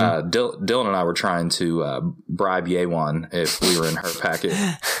 Dylan and I were trying to bribe Yewan if we were in her packet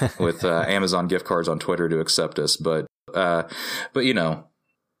with Amazon gift cards on Twitter to accept us. But you know,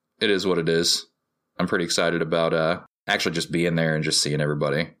 it is what it is. I'm pretty excited about actually just being there and just seeing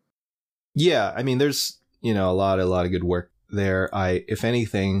everybody. Yeah, I mean, there's, you know, a lot of good work there. I, if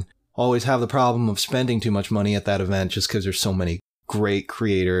anything, always have the problem of spending too much money at that event just because there's so many great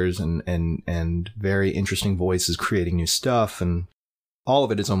creators and very interesting voices creating new stuff, and all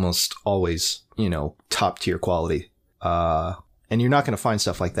of it is almost always, you know, top tier quality. And you're not going to find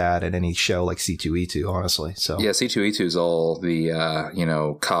stuff like that at any show like C2E2, honestly. So yeah, C2E2 is all the, you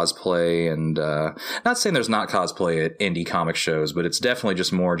know, cosplay and not saying there's not cosplay at indie comic shows, but it's definitely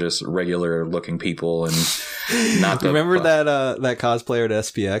just more just regular looking people and not the. Remember that cosplayer at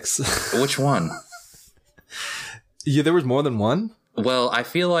SPX? Which one? Yeah, there was more than one. Well, I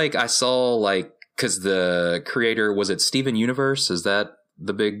feel like I saw like, because the creator, was it Steven Universe? Is that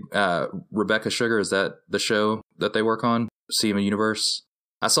the big Rebecca Sugar? Is that the show that they work on? Steven Universe.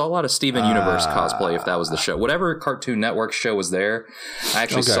 I saw a lot of Steven Universe cosplay. If that was the show, whatever Cartoon Network show was there, I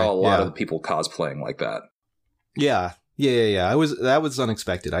actually saw a lot of the people cosplaying like that. Yeah. That was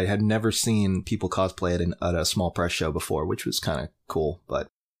unexpected. I had never seen people cosplay at a small press show before, which was kind of cool. But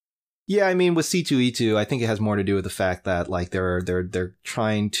yeah, I mean, with C2E2, I think it has more to do with the fact that like they're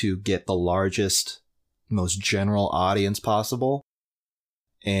trying to get the largest, most general audience possible,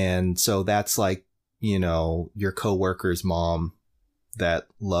 and so that's like, you know, your coworker's mom that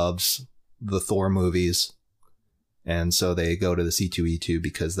loves the Thor movies. And so they go to the C2E2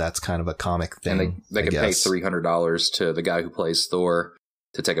 because that's kind of a comic thing. And they can pay $300 to the guy who plays Thor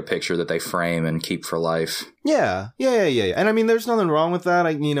to take a picture that they frame and keep for life. Yeah. And I mean, there's nothing wrong with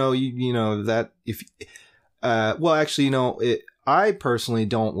that. You know, that if, well, actually, you know, I personally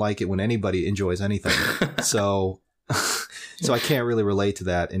don't like it when anybody enjoys anything. So I can't really relate to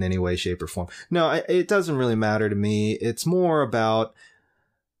that in any way, shape, or form. No, it doesn't really matter to me. It's more about,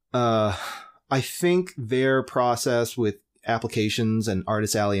 I think their process with applications and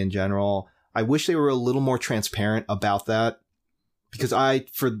Artist Alley in general, I wish they were a little more transparent about that, because I,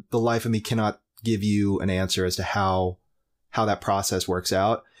 for the life of me, cannot give you an answer as to how that process works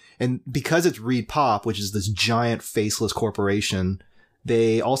out. And because it's Reed Pop, which is this giant faceless corporation,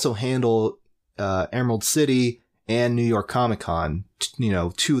 they also handle Emerald City and New York Comic Con, you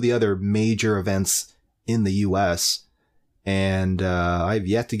know, two of the other major events in the US. And I've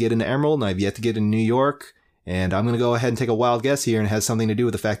yet to get into Emerald, and I've yet to get into New York. And I'm going to go ahead and take a wild guess here, and it has something to do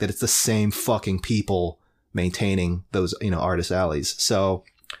with the fact that it's the same fucking people maintaining those, you know, Artist Alleys. So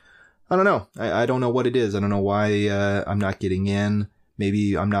I don't know. I don't know what it is. I don't know why I'm not getting in.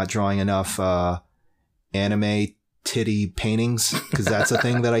 Maybe I'm not drawing enough anime titty paintings, because that's a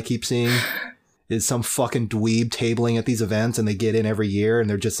thing that I keep seeing. Is some fucking dweeb tabling at these events, and they get in every year, and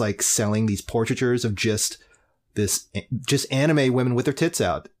they're just like selling these portraitures of just anime women with their tits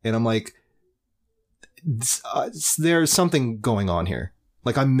out. And I'm like, there's something going on here.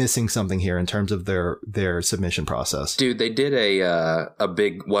 Like, I'm missing something here in terms of their submission process. Dude, they did a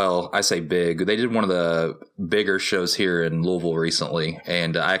big, well, I say big, they did one of the bigger shows here in Louisville recently,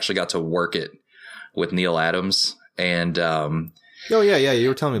 and I actually got to work it with Neil Adams. And oh yeah, you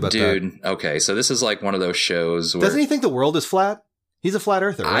were telling me about that. Dude, okay, so this is like one of those shows where... Doesn't he think the world is flat? He's a flat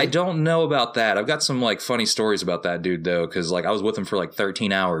earther, right? I don't know about that. I've got some like funny stories about that dude, though, because like I was with him for like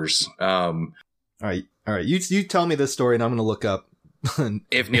 13 hours. All right. You tell me this story, and I'm going to look up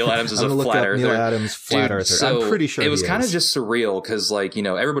if Neil Adams is a flat earther. Neil Adams flat earther. So I'm pretty sure it was kind of just surreal because, like, you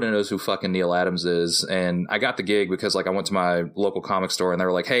know, everybody knows who fucking Neil Adams is, and I got the gig because like I went to my local comic store and they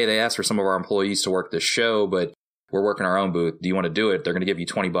were like, "Hey, they asked for some of our employees to work this show, but we're working our own booth. Do you want to do it? They're going to give you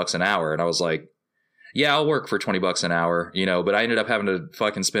 $20 an hour." And I was like, "Yeah, I'll work for $20 an hour," you know. But I ended up having to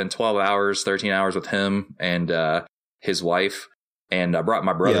fucking spend 12 hours, 13 hours with him and his wife, and I brought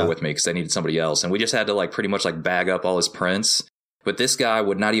my brother with me because they needed somebody else, and we just had to like pretty much like bag up all his prints. But this guy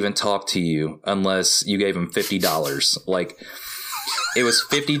would not even talk to you unless you gave him $50. Like, it was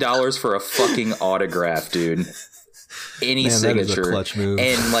 $50 for a fucking autograph, dude. Any signature. That is a clutch move.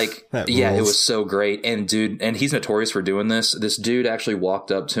 And like, yeah, it was so great. And dude, and he's notorious for doing this. This dude actually walked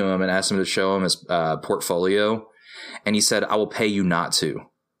up to him and asked him to show him his portfolio. And he said, "I will pay you not to."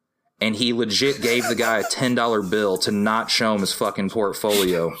 And he legit gave the guy a $10 bill to not show him his fucking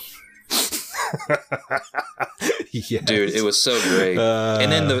portfolio. Yes. Dude, it was so great.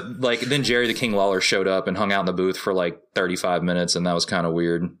 And then then Jerry the King Lawler showed up and hung out in the booth for like 35 minutes, and that was kind of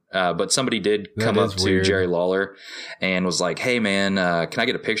weird. But somebody did come up to Jerry Lawler and was like, "Hey man, can I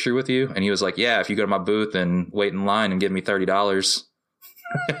get a picture with you?" And he was like, "Yeah, if you go to my booth and wait in line and give me $30."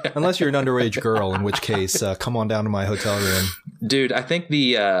 Unless you're an underage girl, in which case, come on down to my hotel room. Dude, I think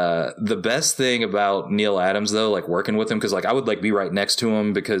the best thing about Neil Adams, though, like working with him, because like I would like be right next to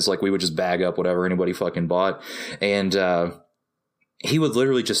him because like we would just bag up whatever anybody fucking bought, and he would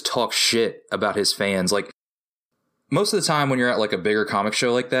literally just talk shit about his fans. Like most of the time when you're at like a bigger comic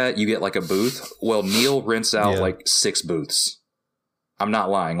show like that, you get like a booth. Well, Neil rents out like 6 booths. I'm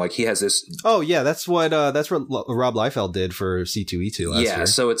not lying. Like he has this. Oh yeah, that's what Rob Liefeld did for C2E2 last year.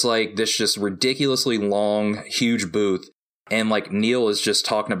 So it's like this just ridiculously long, huge booth, and like Neil is just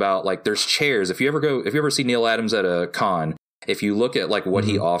talking about like there's chairs. If you ever see Neil Adams at a con, if you look at like what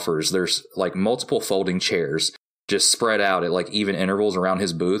he offers, there's like multiple folding chairs just spread out at like even intervals around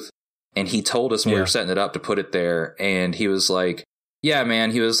his booth. And he told us when we were setting it up to put it there, and he was like, "Yeah,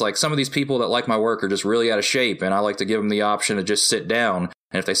 man," he was like, "some of these people that like my work are just really out of shape, and I like to give them the option to just sit down.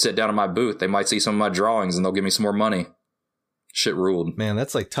 And if they sit down in my booth, they might see some of my drawings and they'll give me some more money." Shit ruled. Man,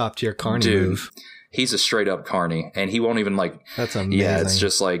 that's like top tier Carney move. He's a straight up Carney, and he won't even like. That's amazing. Yeah, it's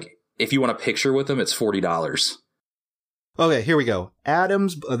just like if you want a picture with him, it's $40. Okay, here we go.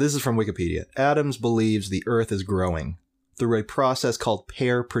 Adams, this is from Wikipedia. Adams believes the Earth is growing through a process called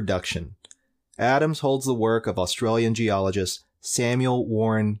pair production. Adams holds the work of Australian geologist Samuel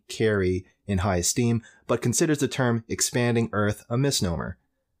Warren Carey in high esteem, but considers the term expanding Earth a misnomer.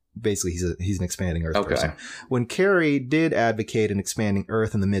 Basically, he's an expanding Earth person. When Carey did advocate an expanding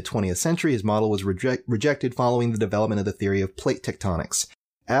Earth in the mid-20th century, his model was rejected following the development of the theory of plate tectonics.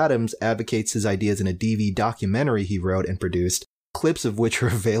 Adams advocates his ideas in a DV documentary he wrote and produced, clips of which are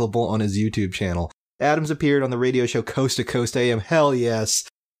available on his YouTube channel. Adams appeared on the radio show Coast to Coast AM. Hell yes.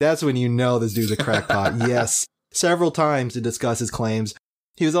 That's when you know this dude's a crackpot. Yes. Several times to discuss his claims.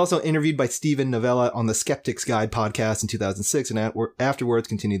 He was also interviewed by Steven Novella on the Skeptic's Guide podcast in 2006, and afterwards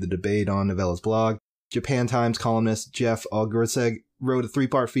continued the debate on Novella's blog. Japan Times columnist Jeff Ogreseg wrote a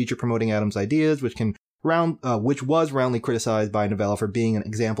 3-part feature promoting Adams' ideas, which was roundly criticized by Novella for being an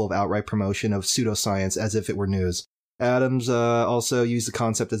example of outright promotion of pseudoscience as if it were news. Adams also used the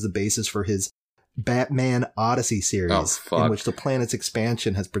concept as the basis for his Batman Odyssey series, in which the planet's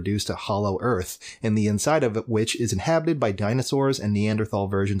expansion has produced a hollow Earth, and the inside of it which is inhabited by dinosaurs and Neanderthal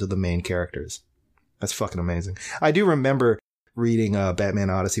versions of the main characters. That's fucking amazing. I do remember reading Batman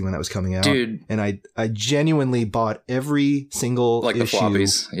Odyssey when that was coming out, dude, and I genuinely bought every single issue the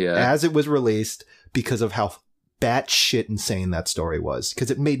floppies, as it was released because of how batshit insane that story was, because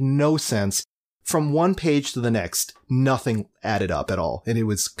it made no sense. From one page to the next, nothing added up at all. And it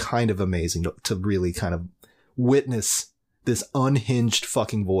was kind of amazing to really kind of witness this unhinged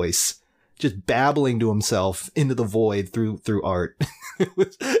fucking voice just babbling to himself into the void through art. it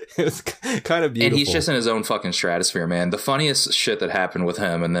was kind of beautiful. And he's just in his own fucking stratosphere, man. The funniest shit that happened with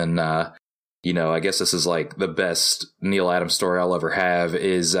him, and then, I guess this is like the best Neil Adams story I'll ever have,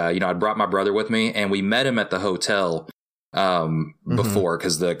 is, I brought my brother with me, and we met him at the hotel before,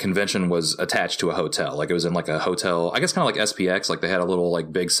 because the convention was attached to a hotel. Like it was in like a hotel, I guess kind of like SPX, like they had a little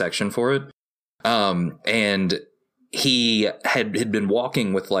like big section for it. And he had been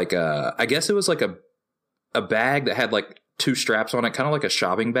walking with like I guess it was like a bag that had like 2 straps on it, kind of like a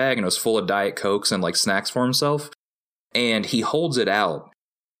shopping bag, and it was full of Diet Cokes and like snacks for himself. And he holds it out,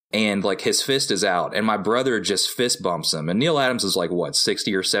 and like his fist is out, and my brother just fist bumps him. And Neil Adams is like, what,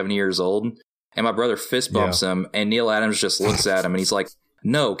 60 or 70 years old? And my brother fist bumps him, and Neil Adams just looks at him, and he's like,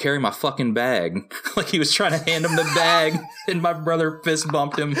 "No, carry my fucking bag." Like he was trying to hand him the bag, and my brother fist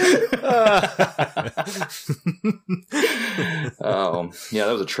bumped him. Oh, yeah,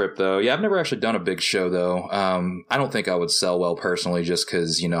 that was a trip, though. Yeah, I've never actually done a big show, though. I don't think I would sell well personally, just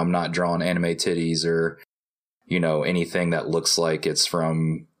because, I'm not drawing anime titties or, anything that looks like it's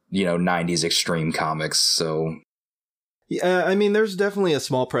from, 90s extreme comics, so... Yeah, I mean, there's definitely a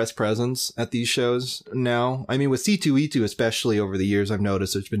small press presence at these shows now. I mean, with C2E2, especially over the years, I've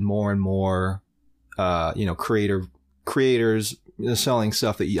noticed there's been more and more, creators selling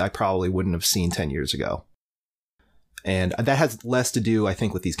stuff that I probably wouldn't have seen 10 years ago. And that has less to do, I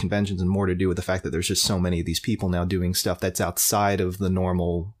think, with these conventions and more to do with the fact that there's just so many of these people now doing stuff that's outside of the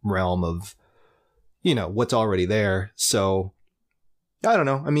normal realm of, what's already there. So, I don't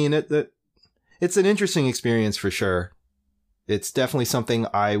know. I mean, it's an interesting experience for sure. It's definitely something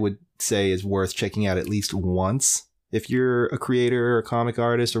I would say is worth checking out at least once if you're a creator or a comic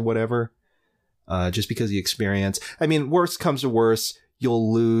artist or whatever, just because of the experience. I mean, worst comes to worst,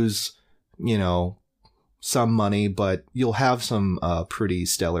 you'll lose, some money, but you'll have some pretty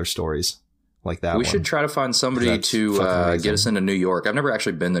stellar stories like that. We should try to find somebody to get us into New York. I've never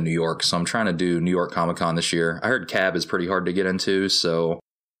actually been to New York, so I'm trying to do New York Comic Con this year. I heard Cab is pretty hard to get into, so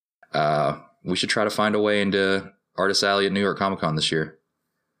we should try to find a way into Artist Alley at New York Comic Con this year.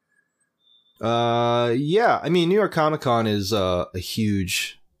 Yeah, I mean, New York Comic Con is a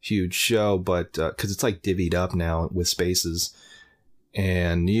huge show, but because it's like divvied up now with spaces,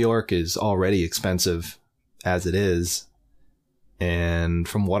 and New York is already expensive as it is. And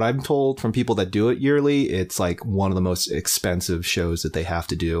from what I'm told from people that do it yearly, it's like one of the most expensive shows that they have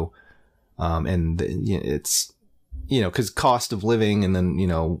to do. And it's, because cost of living and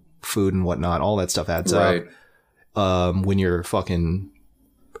then, food and whatnot, all that stuff adds up. When you're fucking,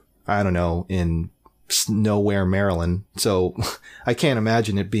 I don't know, in nowhere, Maryland. So I can't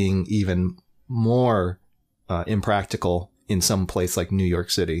imagine it being even more impractical in some place like New York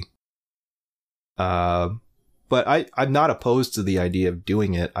City. But I'm not opposed to the idea of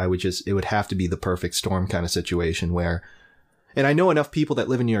doing it. It would have to be the perfect storm kind of situation where, and I know enough people that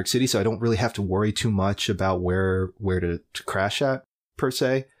live in New York City, so I don't really have to worry too much about where to crash at per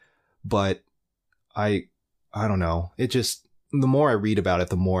se. But I don't know. It just, the more I read about it,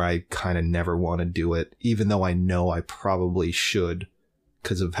 the more I kind of never want to do it, even though I know I probably should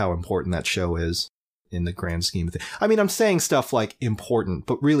because of how important that show is in the grand scheme of things. I mean, I'm saying stuff like important,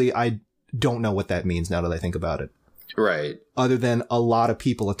 but really I don't know what that means now that I think about it. Right. Other than a lot of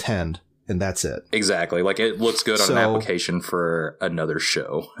people attend, and that's it. Exactly. Like, it looks good on an application for another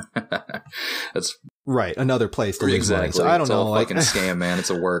show. That's right. Another place to lose money. So I don't know. It's a fucking scam, man. It's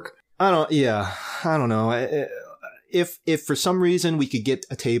a work. I don't know. If for some reason we could get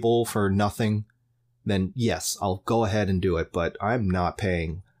a table for nothing, then yes, I'll go ahead and do it. But I'm not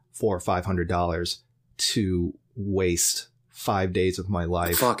paying $400 or $500 to waste 5 days of my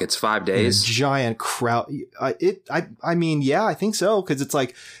life. Fuck, it's 5 days. A giant crowd. I mean, yeah, I think so. Cause it's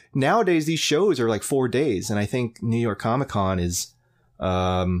like nowadays these shows are like 4 days. And I think New York Comic Con is,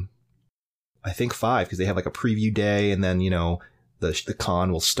 I think 5 because they have like a preview day and then, the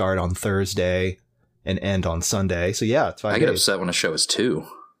con will start on Thursday and end on Sunday. So yeah, it's 5 days. I get upset when a show is 2.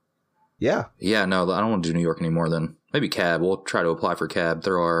 Yeah. Yeah, no, I don't want to do New York anymore then. Maybe Cab. We'll try to apply for Cab,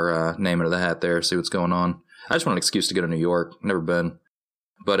 throw our name into the hat there, see what's going on. I just want an excuse to go to New York. Never been.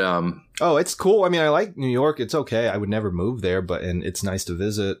 But, oh, it's cool. I mean, I like New York. It's okay. I would never move there, and it's nice to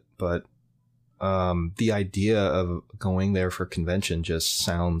visit. But, the idea of going there for convention just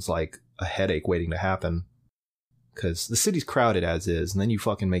sounds like a headache waiting to happen. Cause the city's crowded as is. And then you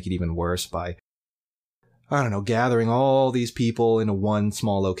fucking make it even worse by, I don't know, gathering all these people into one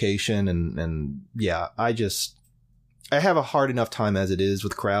small location. And yeah, I have a hard enough time as it is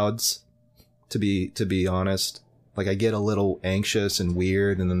with crowds. To be honest, like I get a little anxious and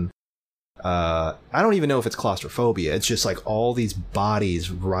weird, and then I don't even know if it's claustrophobia. It's just like all these bodies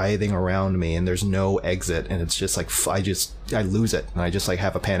writhing around me, and there's no exit, and it's just like I lose it, and I just like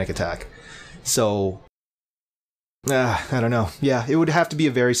have a panic attack. So I don't know. Yeah, it would have to be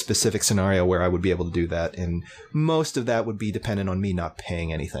a very specific scenario where I would be able to do that, and most of that would be dependent on me not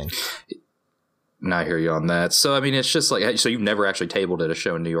paying anything. And I hear you on that. So I mean, it's just like, so you've never actually tabled at a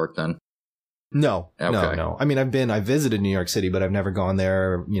show in New York then? No. I mean, I visited New York City, but I've never gone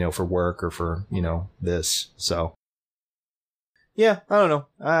there, for work or for, this. So yeah, I don't know.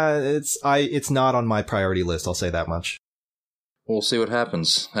 It's not on my priority list. I'll say that much. We'll see what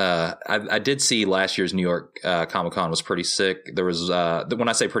happens. I did see last year's New York Comic Con was pretty sick. There was, when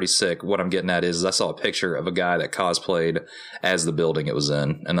I say pretty sick, what I'm getting at is I saw a picture of a guy that cosplayed as the building it was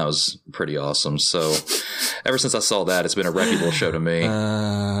in, and that was pretty awesome. So ever since I saw that, it's been a reputable show to me.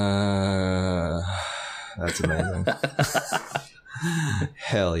 That's amazing.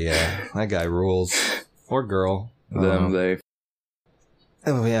 Hell yeah. That guy rules. Or girl. They.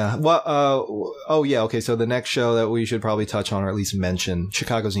 Oh, yeah. Well, okay. So the next show that we should probably touch on, or at least mention,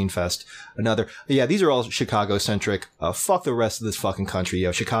 Chicago Zine Fest. These are all Chicago-centric. Fuck the rest of this fucking country.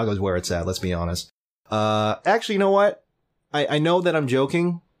 Yo, Chicago's where it's at, let's be honest. Actually, you know what? I know that I'm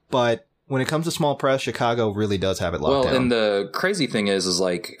joking, but when it comes to small press, Chicago really does have it locked down. Well, and the crazy thing is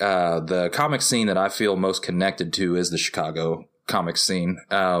like, the comic scene that I feel most connected to is the Chicago comic scene.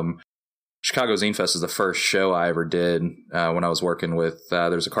 Chicago Zine Fest is the first show I ever did when I was working with,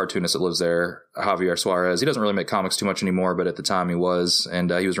 there's a cartoonist that lives there, Javier Suarez. He doesn't really make comics too much anymore, but at the time he was, and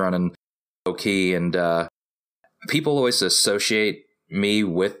he was running Low-Key, and people always associate me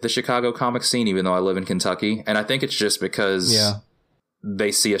with the Chicago comic scene, even though I live in Kentucky. And I think it's just because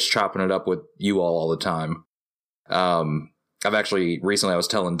they see us chopping it up with you all the time. I've actually, recently I was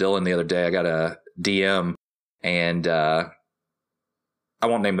telling Dylan the other day, I got a DM, and I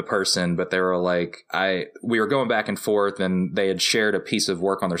won't name the person, but they were like, we were going back and forth, and they had shared a piece of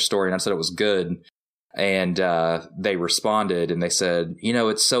work on their story, and I said it was good. And they responded and they said,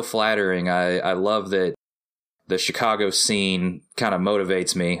 it's so flattering. I love that the Chicago scene kind of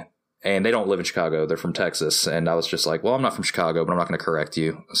motivates me. And they don't live in Chicago. They're from Texas. And I was just like, well, I'm not from Chicago, but I'm not going to correct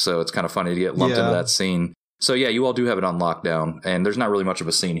you. So it's kind of funny to get lumped into that scene. So yeah, you all do have it on lockdown. And there's not really much of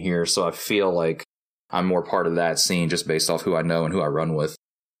a scene here. So I feel like I'm more part of that scene just based off who I know and who I run with.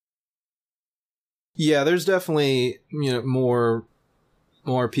 Yeah, there's definitely, more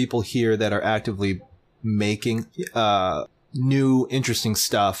people here that are actively making new interesting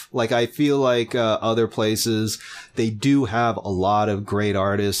stuff. Like, I feel like other places, they do have a lot of great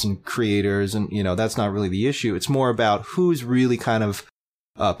artists and creators, and that's not really the issue. It's more about who's really kind of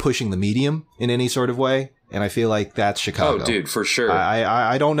pushing the medium in any sort of way. And I feel like that's Chicago. Oh, dude, for sure.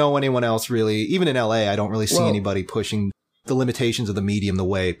 I don't know anyone else really. Even in LA, I don't really see anybody pushing the limitations of the medium the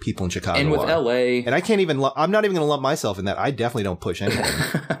way people in Chicago are. And with LA, and I can't even. I'm not even going to lump myself in that. I definitely don't push anything.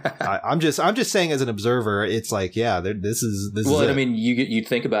 I'm just saying, as an observer, it's like, yeah, this is. Well, I mean, you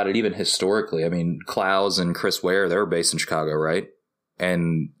think about it even historically. I mean, Klaus and Chris Ware, they were based in Chicago, right?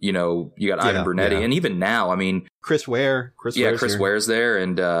 And you got Ivan Brunetti, and even now, I mean, Chris Ware. Chris Ware's there,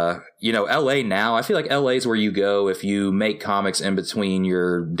 and LA now. I feel like LA is where you go if you make comics in between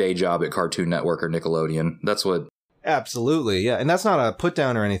your day job at Cartoon Network or Nickelodeon. That's what. Absolutely, yeah, and that's not a put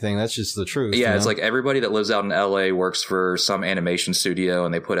down or anything. That's just the truth. Yeah, it's like everybody that lives out in LA works for some animation studio,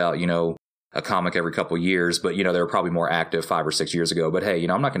 and they put out a comic every couple years. But they were probably more active 5 or 6 years ago. But hey,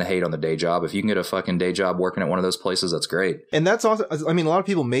 I'm not going to hate on the day job. If you can get a fucking day job working at one of those places, that's great. And that's also, I mean, a lot of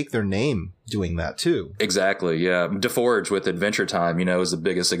people make their name doing that too. Exactly. Yeah, DeForge with Adventure Time, is the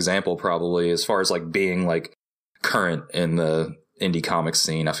biggest example probably as far as like being like current in the indie comics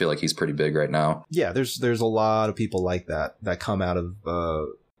scene. I feel like he's pretty big right now. Yeah, there's a lot of people like that come out of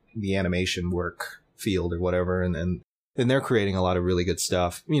the animation work field or whatever, and they're creating a lot of really good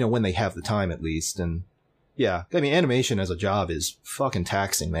stuff, when they have the time at least. And yeah, I mean, animation as a job is fucking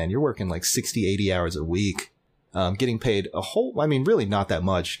taxing, man. You're working like 60, 80 hours a week, getting paid really not that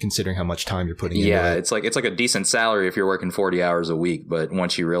much considering how much time you're putting into it. Yeah, it's like a decent salary if you're working 40 hours a week, but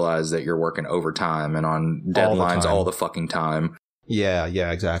once you realize that you're working overtime and on deadlines all the fucking time. Yeah,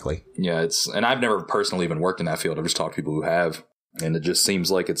 exactly. Yeah, and I've never personally even worked in that field. I've just talked to people who have, and it just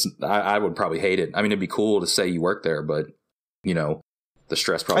seems like I would probably hate it. I mean, it'd be cool to say you work there, but the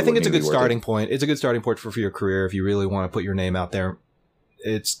stress probably. I think it's a good starting point. It's a good starting point for your career if you really want to put your name out there.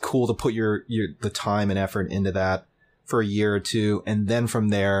 It's cool to put the time and effort into that for a year or two, and then from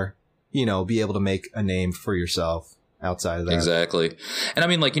there, be able to make a name for yourself outside of that. Exactly. And I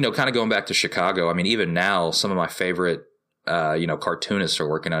mean, like, kind of going back to Chicago, I mean, even now, some of my favorite cartoonists are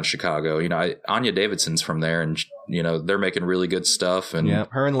working out of Chicago. Anya Davidson's from there, and they're making really good stuff. And yeah,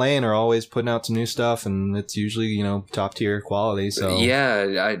 her and Lane are always putting out some new stuff, and it's usually top tier quality. So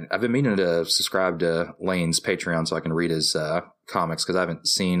yeah, I've been meaning to subscribe to Lane's Patreon so I can read his comics, because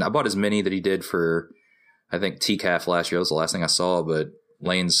I bought his mini that he did for I think TCAF last year. That was the last thing I saw, but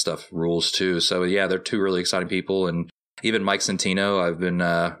Lane's stuff rules too. So yeah, they're two really exciting people. And even Mike Centino, I've been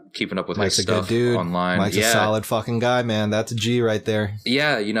keeping up with Mike's his stuff a good dude. Online. Mike's a solid fucking guy, man. That's a G right there.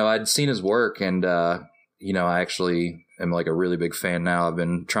 Yeah, I'd seen his work, and I actually am like a really big fan now. I've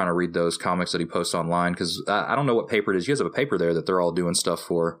been trying to read those comics that he posts online, because I don't know what paper it is. You guys have a paper there that they're all doing stuff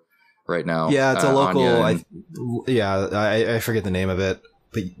for right now. Yeah, it's a local. I forget the name of it,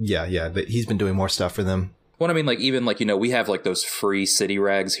 but yeah. But he's been doing more stuff for them. Well, I mean, like, even like, we have like those free city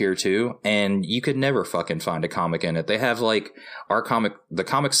rags here too, and you could never fucking find a comic in it. They have like the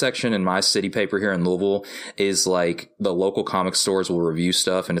comic section in my city paper here in Louisville is like the local comic stores will review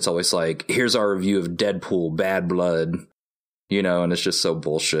stuff, and it's always like, here's our review of Deadpool, Bad Blood, and it's just so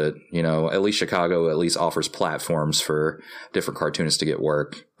bullshit. At least Chicago at least offers platforms for different cartoonists to get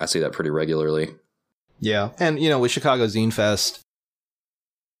work. I see that pretty regularly. Yeah. And, with Chicago Zine Fest,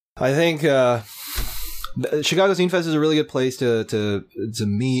 I think, Chicago Zine Fest is a really good place to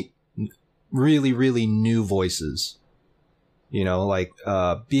meet really, really new voices.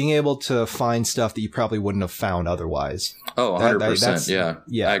 Being able to find stuff that you probably wouldn't have found otherwise. Oh, 100%.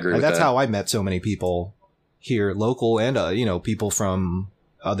 Yeah. I agree with that. That's how I met so many people here, local and, people from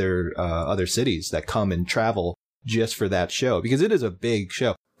other cities that come and travel just for that show, because it is a big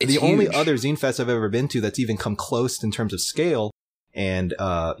show. It's huge. Only other Zine Fest I've ever been to that's even come close in terms of scale and,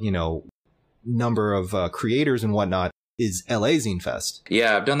 number of creators and whatnot is LA Zine Fest.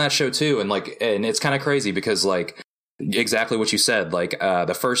 Yeah, I've done that show too, and it's kind of crazy because exactly what you said.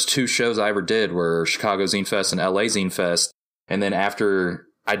 The first two shows I ever did were Chicago Zine Fest and LA Zine Fest, and then after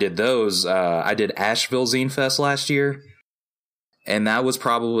I did those, I did Asheville Zine Fest last year, And that was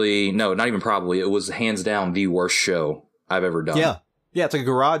probably, no, not even probably, it was hands down the worst show I've ever done. Yeah. Yeah, it's like a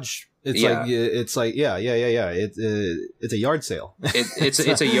garage. It's Yeah. it's a yard sale.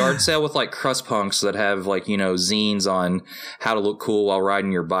 It's a yard sale with like crust punks that have like, you know, zines on how to look cool while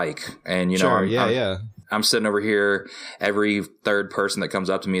riding your bike. And, you know, Sure, I'm sitting over here. Every third person that comes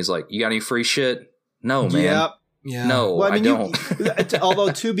up to me is like, you got any free shit? No, man. Yep. Yeah. No, well, I don't.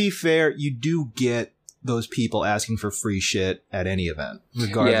 Although, to be fair, you do get those people asking for free shit at any event,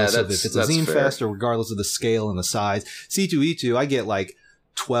 regardless of if it's a zine fest or regardless of the scale and the size. C2E2, I get like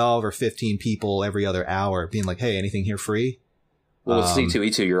 12 or 15 people every other hour being like, hey, anything here free? Well, with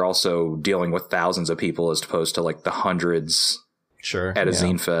C2E2, you're also dealing with thousands of people as opposed to like the hundreds at a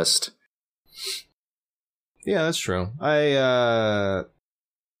zine fest. Yeah, that's true.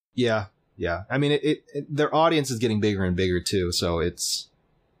 Yeah. I mean, their audience is getting bigger and bigger too, so it's,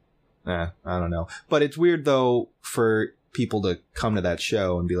 I don't know. But it's weird though for people to come to that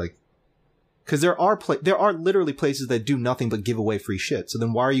show and be like, because there are literally places that do nothing but give away free shit. So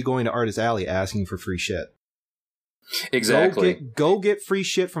then why are you going to Artist Alley asking for free shit? Exactly. Go get free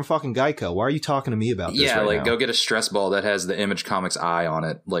shit from fucking Geico. Why are you talking to me about this? Yeah, right like now? Go get a stress ball that has the Image Comics eye on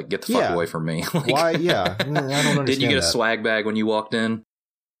it. Like, get the fuck away from me. Like, why? Yeah, I don't understand. Did you get a that. swag bag when you walked in?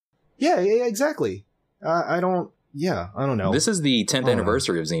 Yeah, exactly. I don't know. This is the 10th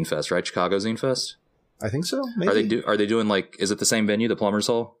anniversary of Zine Fest, right? Chicago Zine Fest. I think so. Maybe. Are they doing like? Is it the same venue, the Plumbers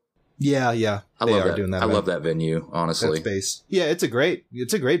Hall? Yeah. I love that venue. Honestly, that space. Yeah, it's a great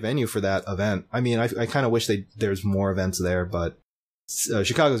venue for that event. I mean, I kind of wish there's more events there, but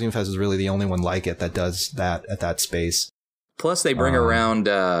Chicago Zine Fest is really the only one like it that does that at that space. Plus, they bring around.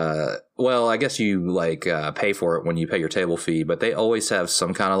 Well, I guess you like pay for it when you pay your table fee, but they always have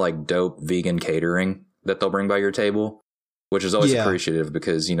some kind of like dope vegan catering that they'll bring by your table, which is always appreciative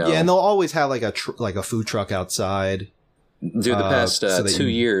because, you know. Yeah, and they'll always have like a food truck outside. Dude, the past 2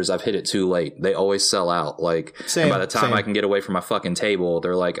 years, I've hit it too late. They always sell out. Like, and by the time I can get away from my fucking table,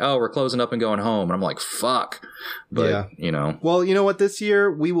 they're like, "Oh, we're closing up and going home," and I'm like, "Fuck." But you know, well, you know what? This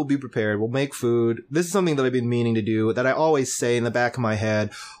year we will be prepared. We'll make food. This is something that I've been meaning to do. That I always say in the back of my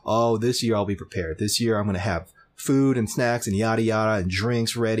head. Oh, this year I'll be prepared. This year I'm going to have food and snacks and yada yada and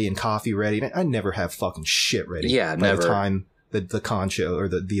drinks ready and coffee ready. And I never have fucking shit ready. Yeah, by never. the time the con show or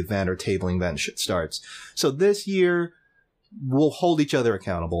the event or tabling event shit starts. So this year. We'll hold each other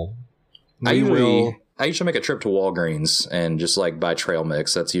accountable. I usually make a trip to Walgreens and just like buy trail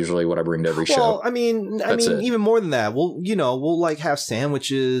mix. That's usually what I bring to every show. Well, I mean, even more than that, we'll like have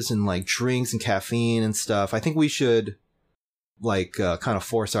sandwiches and like drinks and caffeine and stuff. I think we should like kind of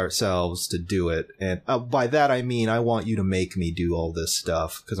force ourselves to do it. And by that, I mean, I want you to make me do all this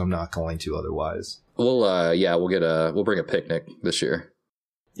stuff because I'm not going to otherwise. We'll bring a picnic this year.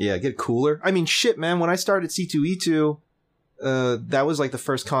 Yeah, get cooler. I mean, shit, man, when I started C2E2, that was like the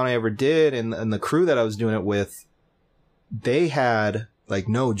first con I ever did, and the crew that I was doing it with, they had, like,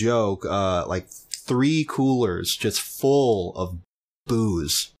 no joke, like 3 coolers just full of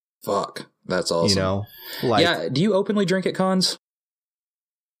booze. Fuck, that's awesome. You know? Like, yeah, do you openly drink at cons?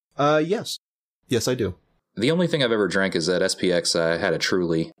 Yes. Yes, I do. The only thing I've ever drank is at SPX. I had a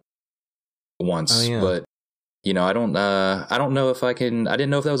Truly once, but you know, I don't know if I can. I didn't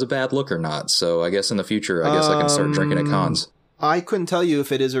know if that was a bad look or not. So I guess in the future, I can start drinking at cons. I couldn't tell you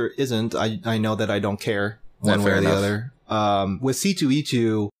if it is or isn't. I know that I don't care one way or the other. With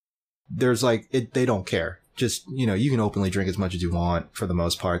C2E2, there's like they don't care. Just, you know, you can openly drink as much as you want for the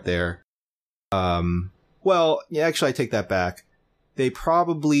most part there. Well, yeah, actually, I take that back. They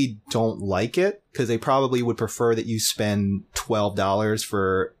probably don't like it because they probably would prefer that you spend $12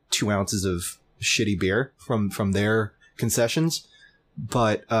 for 2 ounces of shitty beer from their concessions.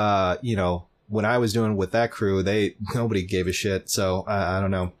 But, you know, when I was doing with that crew, nobody gave a shit. So I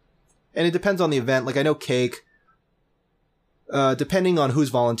don't know. And it depends on the event. Like I know cake, depending on who's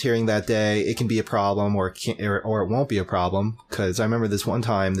volunteering that day, it can be a problem or it won't be a problem. Cause I remember this one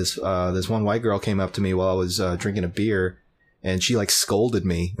time, this one white girl came up to me while I was, drinking a beer and she like scolded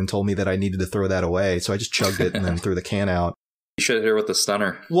me and told me that I needed to throw that away. So I just chugged it and then threw the can out. You should have hit her with the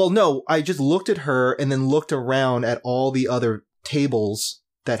stunner. Well, no, I just looked at her and then looked around at all the other tables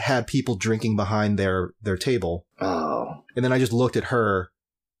that had people drinking behind their table. Oh. And then I just looked at her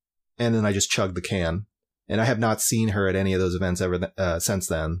and then I just chugged the can. And I have not seen her at any of those events ever since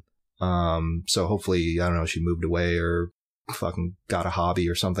then. So hopefully, I don't know, she moved away or fucking got a hobby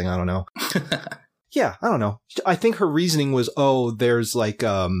or something. I don't know. Yeah, I don't know. I think her reasoning was, there's like,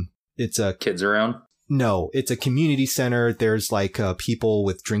 it's a kids around. No, it's a community center. There's like people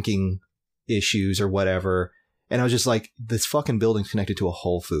with drinking issues or whatever. And I was just like, this fucking building's connected to a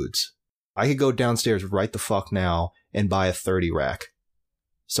Whole Foods. I could go downstairs right the fuck now and buy a 30 rack.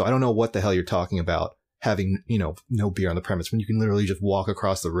 So I don't know what the hell you're talking about having, no beer on the premise when you can literally just walk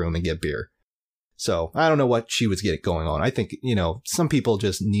across the room and get beer. So I don't know what she was getting going on. I think, some people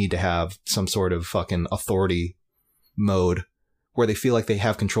just need to have some sort of fucking authority mode where they feel like they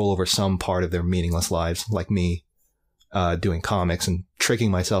have control over some part of their meaningless lives, like me doing comics and tricking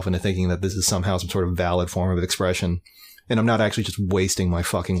myself into thinking that this is somehow some sort of valid form of expression. And I'm not actually just wasting my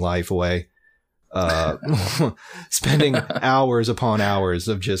fucking life away, spending hours upon hours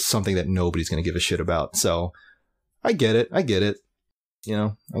of just something that nobody's going to give a shit about. So I get it. I get it.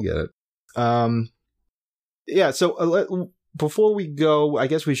 Yeah. So before we go, I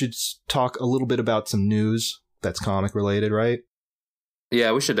guess we should talk a little bit about some news that's comic related, right?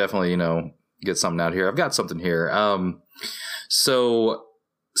 Yeah, we should definitely, get something out here. I've got something here. So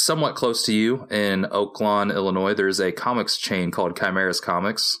somewhat close to you in Oak Lawn, Illinois, there's a comics chain called Chimeras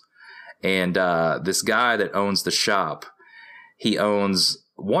Comics. And this guy that owns the shop, he owns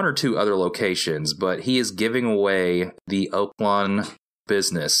one or two other locations, but he is giving away the Oak Lawn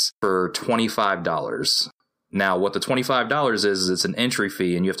business for $25. Now, what the $25 is it's an entry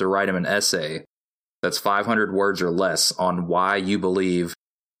fee, and you have to write him an essay that's 500 words or less on why you believe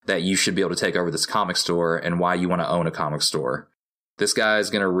that you should be able to take over this comic store and why you want to own a comic store. This guy is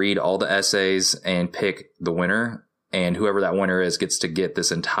going to read all the essays and pick the winner, and whoever that winner is gets to get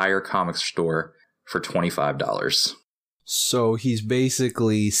this entire comic store for $25. So he's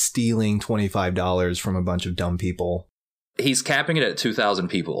basically stealing $25 from a bunch of dumb people. He's capping it at 2,000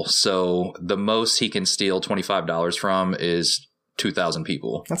 people, so the most he can steal $25 from is 2,000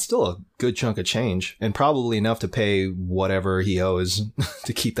 people. That's still a good chunk of change, and probably enough to pay whatever he owes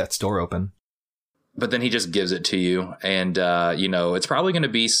to keep that store open. But then he just gives it to you, and it's probably going to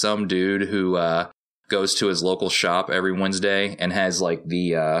be some dude who goes to his local shop every Wednesday and has like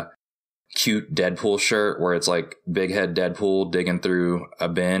the cute Deadpool shirt where it's like big head Deadpool digging through a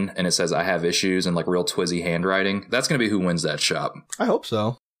bin and it says I have issues and like real twizzy handwriting. That's going to be who wins that shop. I hope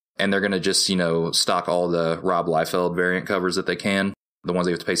so. And they're going to just, stock all the Rob Liefeld variant covers that they can. The ones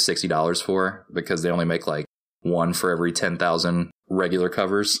they have to pay $60 for because they only make like one for every 10,000 regular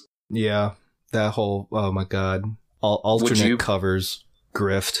covers. Yeah. That whole, oh my God. Alternate covers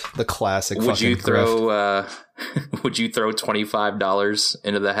grift. The classic fucking grift. Would you throw $25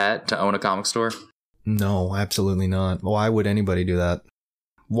 into the hat to own a comic store? No, absolutely not. Why would anybody do that?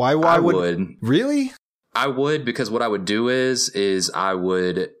 Why I would. Really? I would, because what I would do is I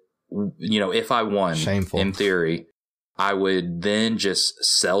would, if I won, shameful in theory, I would then just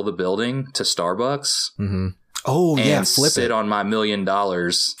sell the building to Starbucks. Mm-hmm. Oh, yeah, flip sit it. on my $1 million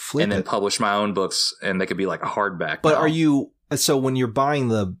and then publish my own books, and they could be like a hardback. But so when you're buying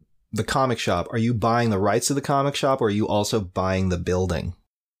the comic shop, are you buying the rights to the comic shop, or are you also buying the building?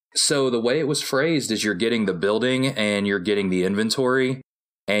 So the way it was phrased is you're getting the building and you're getting the inventory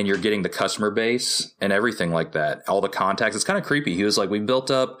and you're getting the customer base and everything like that. All the contacts. It's kind of creepy. He was like, we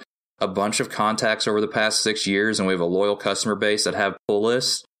built up a bunch of contacts over the past 6 years and we have a loyal customer base that have pull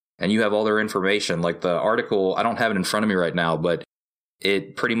lists and you have all their information. Like the article, I don't have it in front of me right now, but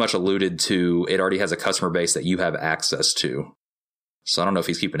it pretty much alluded to it already has a customer base that you have access to. So I don't know if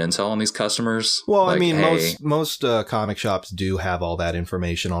he's keeping intel on these customers. Well, like, I mean, most comic shops do have all that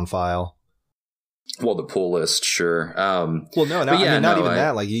information on file. Well, the pull list, sure. Well, no, not even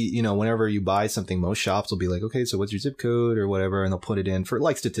that. Like, whenever you buy something, most shops will be like, okay, so what's your zip code or whatever, and they'll put it in for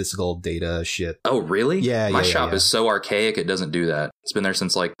like statistical data shit. Oh, really? Yeah, My shop is so archaic, it doesn't do that. It's been there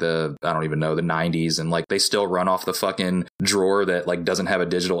since like the 90s, and like they still run off the fucking drawer that like doesn't have a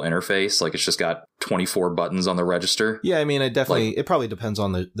digital interface. Like it's just got 24 buttons on the register. Yeah, I mean, it probably depends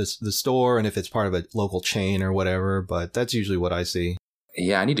on the store and if it's part of a local chain or whatever, but that's usually what I see.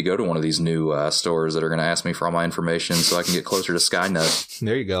 Yeah, I need to go to one of these new stores that are going to ask me for all my information so I can get closer to Skynet.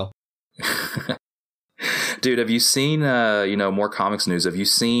 There you go. Dude, have you seen, more comics news? Have you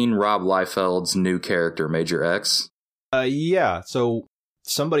seen Rob Liefeld's new character, Major X? Yeah. So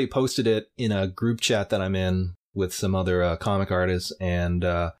somebody posted it in a group chat that I'm in with some other comic artists. And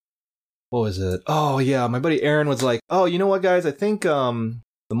what was it? Oh, yeah. My buddy Aaron was like, oh, you know what, guys? I think the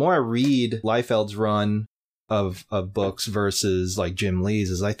more I read Liefeld's run of books versus like Jim Lee's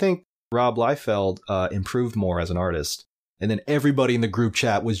is I think Rob Liefeld improved more as an artist. And then everybody in the group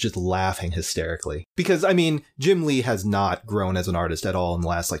chat was just laughing hysterically. Because, I mean, Jim Lee has not grown as an artist at all in the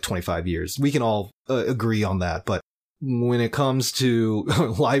last like 25 years. We can all agree on that. But when it comes to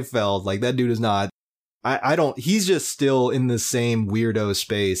Liefeld, like that dude is not, he's just still in the same weirdo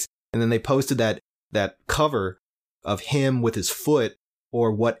space. And then they posted that cover of him with his foot,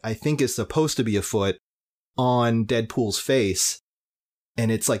 or what I think is supposed to be a foot, on Deadpool's face, and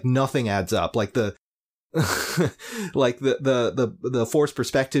it's like nothing adds up. Like the like the forced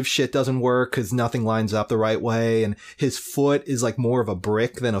perspective shit doesn't work because nothing lines up the right way, and his foot is like more of a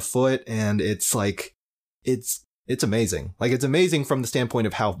brick than a foot, and it's like it's amazing. Like, it's amazing from the standpoint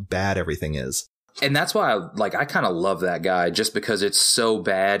of how bad everything is. And that's why I kind of love that guy, just because it's so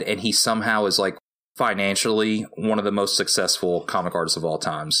bad, and he somehow is like financially one of the most successful comic artists of all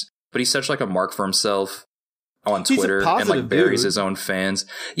times. But he's such like a mark for himself on Twitter, and like buries his own fans.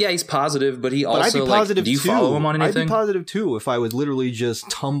 Yeah, he's positive, but he also I'd be positive do you follow him on anything? I'd be positive too if I was literally just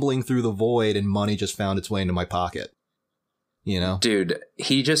tumbling through the void and money just found its way into my pocket. You know? Dude,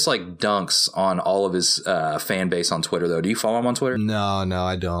 he just like dunks on all of his fan base on Twitter though. Do you follow him on Twitter? No,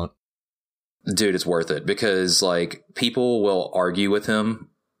 I don't. Dude, it's worth it, because like people will argue with him,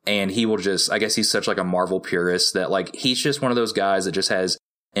 and he will just, I guess he's such like a Marvel purist that like he's just one of those guys that just has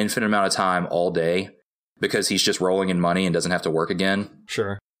infinite amount of time all day because he's just rolling in money and doesn't have to work again.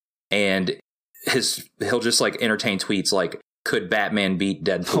 Sure. And he'll just like entertain tweets like, could Batman beat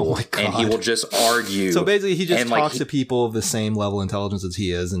Deadpool? Oh my God. And he will just argue. So basically he just and, talks to people of the same level of intelligence as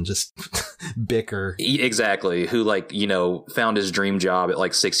he is and just bicker. Exactly. Who like, you know, found his dream job at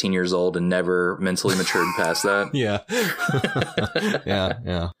like 16 years old and never mentally matured past that. Yeah.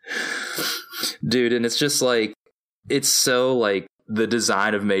 Yeah. Dude, and it's just like, it's so like the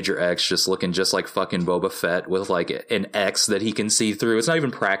design of Major X just looking just like fucking Boba Fett with like an X that he can see through. It's not even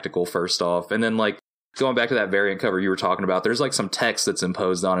practical, first off. And then like, going back to that variant cover you were talking about, there's like some text that's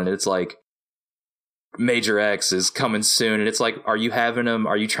imposed on it. It's like, Major X is coming soon. And it's like, are you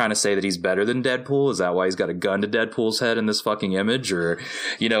trying to say that he's better than Deadpool? Is that why he's got a gun to Deadpool's head in this fucking image? Or,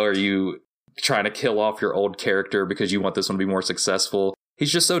 you know, are you trying to kill off your old character because you want this one to be more successful?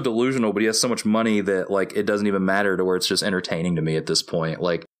 He's just so delusional, but he has so much money that like it doesn't even matter, to where it's just entertaining to me at this point.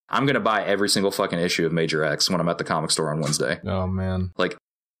 Like, I'm going to buy every single fucking issue of Major X when I'm at the comic store on Wednesday. Oh, man. Like,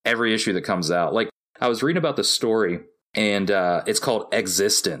 every issue that comes out. Like, I was reading about the story, and it's called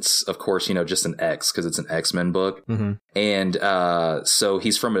Existence. Of course, you know, just an X, because it's an X-Men book. Mm-hmm. And so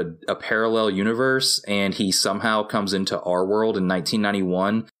he's from a parallel universe, and he somehow comes into our world in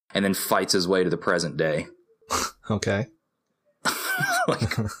 1991 and then fights his way to the present day. Okay.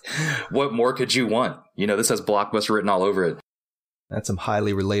 Like, what more could you want? You know, this has Blockbuster written all over it. That's some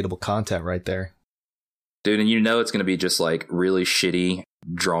highly relatable content right there. Dude, and you know it's going to be just like really shitty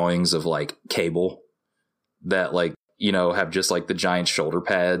drawings of like Cable that like, you know, have just like the giant shoulder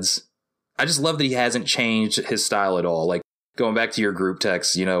pads. I just love that he hasn't changed his style at all. Like, going back to your group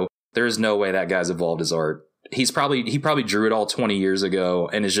text, you know, there's no way that guy's evolved his art. He probably drew it all 20 years ago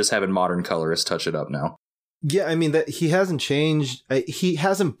and is just having modern colorists touch it up now. Yeah, I mean, that he hasn't changed. He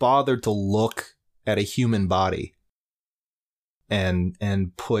hasn't bothered to look at a human body and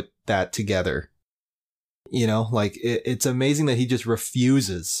put that together. You know, like, it's amazing that he just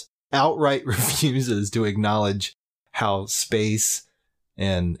outright refuses to acknowledge how space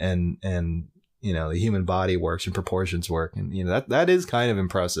and you know, the human body works and proportions work. And, you know, that is kind of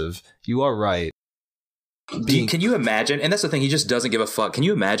impressive. You are right. Can you imagine? And that's the thing, he just doesn't give a fuck. Can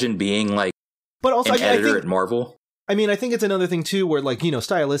you imagine being like, but also, an editor at Marvel? I mean, I think it's another thing too, where like, you know,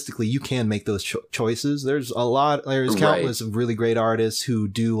 stylistically, you can make those choices. There's countless of really great artists who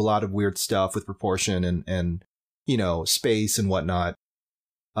do a lot of weird stuff with proportion and, you know, space and whatnot.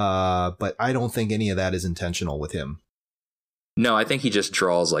 But I don't think any of that is intentional with him. No, I think he just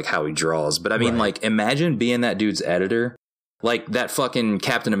draws like how he draws. But I mean, like, imagine being that dude's editor. Like that fucking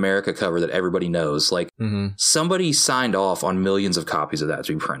Captain America cover that everybody knows. Like, somebody signed off on millions of copies of that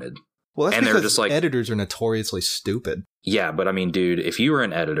to be printed. Well, that's and because they're just like, editors are notoriously stupid. Yeah, but I mean, dude, if you were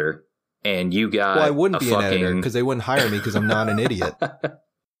an editor and you got I wouldn't be an editor because they wouldn't hire me because I'm not an idiot.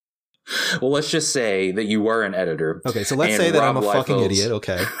 Well, let's just say that you were an editor. Okay, so let's say that I'm a fucking idiot.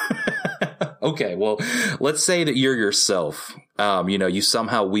 Okay. Okay, well, let's say that you're yourself. You know, you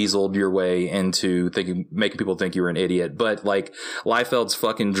somehow weaseled your way into making people think you were an idiot. But like Liefeld's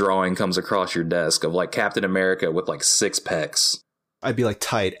fucking drawing comes across your desk of like Captain America with like 6 pecs. I'd be like,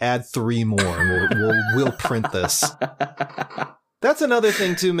 tight, add 3 more and we'll print this. That's another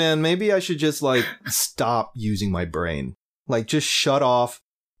thing too, man. Maybe I should just like stop using my brain. Like, just shut off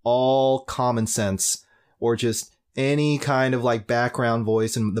all common sense or just any kind of like background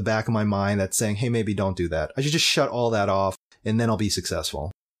voice in the back of my mind that's saying, hey, maybe don't do that. I should just shut all that off and then I'll be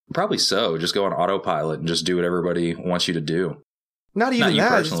successful. Probably so. Just go on autopilot and just do what everybody wants you to do. Not even you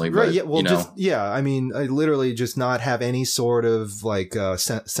that. Personally, right. But, Yeah. Well, you know. I mean, I literally just not have any sort of like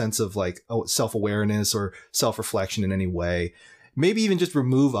sense of like self-awareness or self-reflection in any way. Maybe even just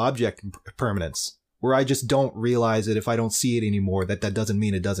remove object permanence, where I just don't realize it if I don't see it anymore, that doesn't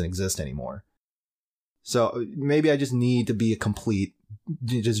mean it doesn't exist anymore. So maybe I just need to be a complete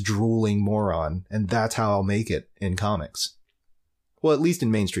just drooling moron, and that's how I'll make it in comics. Well, at least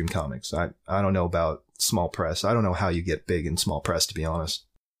in mainstream comics. I don't know about small press. I don't know how you get big in small press, to be honest.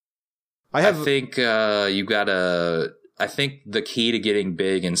 I think you gotta. I think the key to getting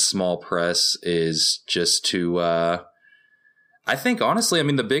big in small press is just to. I think honestly, I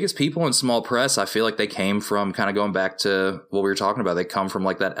mean, the biggest people in small press, I feel like they came from kind of going back to what we were talking about. They come from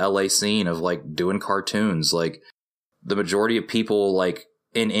like that LA scene of like doing cartoons. Like the majority of people like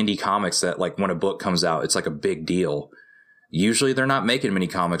in indie comics that like when a book comes out, it's like a big deal. Usually they're not making many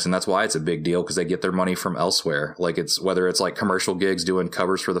comics, and that's why it's a big deal, because they get their money from elsewhere. Like it's whether it's like commercial gigs doing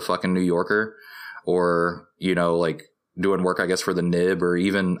covers for the fucking New Yorker, or, you know, like doing work, I guess, for the Nib, or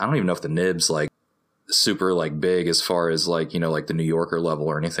even, I don't even know if the Nib's like super like big as far as like, you know, like the New Yorker level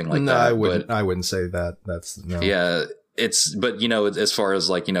or anything like that. I wouldn't say that. That's no. Yeah. But you know, as far as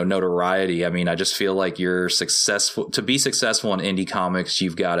like, you know, notoriety, I mean, I just feel like to be successful in indie comics,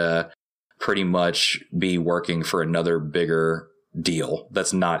 you've got to pretty much be working for another bigger deal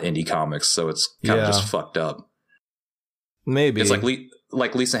that's not indie comics. So it's kind of just fucked up. Maybe. It's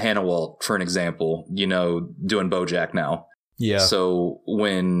like Lisa Hanawalt, for an example, you know, doing BoJack now. Yeah. So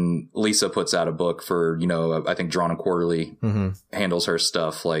when Lisa puts out a book for, you know, I think Drawn and Quarterly handles her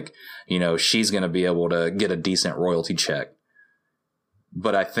stuff, like, you know, she's going to be able to get a decent royalty check.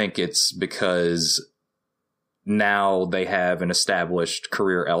 But I think it's because now they have an established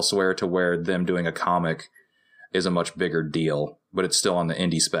career elsewhere to where them doing a comic is a much bigger deal, but it's still on the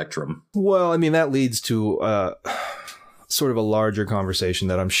indie spectrum. Well, I mean, that leads to sort of a larger conversation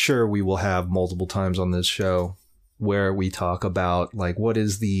that I'm sure we will have multiple times on this show, where we talk about like what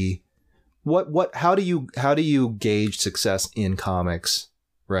is the how do you gauge success in comics,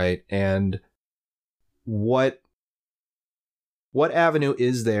 right? And what avenue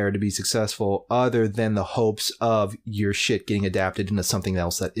is there to be successful other than the hopes of your shit getting adapted into something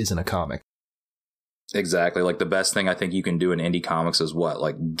else that isn't a comic? Exactly. Like the best thing I think you can do in indie comics is what?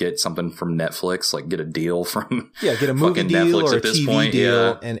 Like get something from Netflix, like get a deal from get a movie deal Netflix or a at this TV point. deal.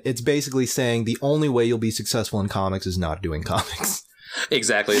 Yeah. And it's basically saying the only way you'll be successful in comics is not doing comics.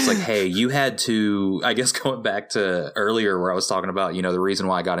 Exactly. It's like, hey, you had to, I guess going back to earlier where I was talking about, you know, the reason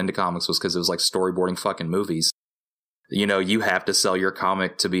why I got into comics was because it was like storyboarding fucking movies. You know, you have to sell your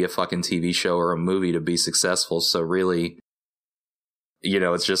comic to be a fucking TV show or a movie to be successful. So really, you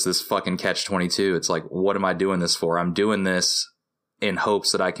know, it's just this fucking catch-22. It's like, what am I doing this for? I'm doing this in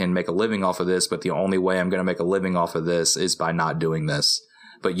hopes that I can make a living off of this, but the only way I'm going to make a living off of this is by not doing this,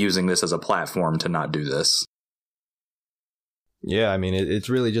 but using this as a platform to not do this. Yeah, I mean, it's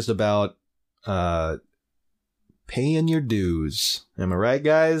really just about paying your dues. Am I right,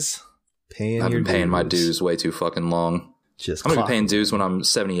 guys? I've been paying my dues way too fucking long. I'm going to be paying dues when I'm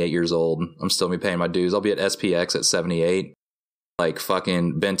 78 years old. I'm still going to be paying my dues. I'll be at SPX at 78. Like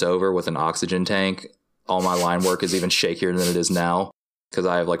fucking bent over with an oxygen tank. All my line work is even shakier than it is now because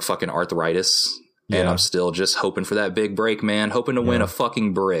I have like fucking arthritis. Yeah. And I'm still just hoping for that big break, man. Hoping to win a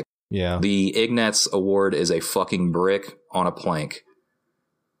fucking brick. Yeah. The Ignatz Award is a fucking brick on a plank.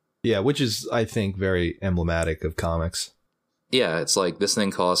 Yeah, which is, I think, very emblematic of comics. Yeah, it's like this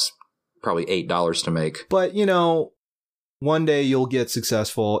thing costs probably $8 to make. But, you know, one day you'll get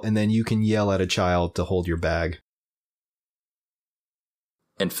successful and then you can yell at a child to hold your bag.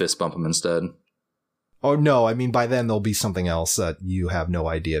 And fist bump them instead. Oh, no. I mean, by then there'll be something else that you have no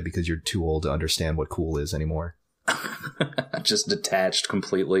idea because you're too old to understand what cool is anymore. Just detached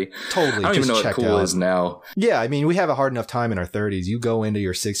completely. Totally. I don't even know what cool is now. Yeah, I mean, we have a hard enough time in our 30s. You go into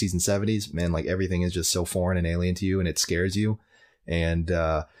your 60s and 70s, man, like everything is just so foreign and alien to you and it scares you. And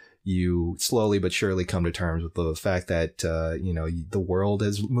you slowly but surely come to terms with the fact that, you know, the world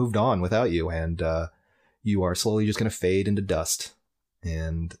has moved on without you and you are slowly just going to fade into dust.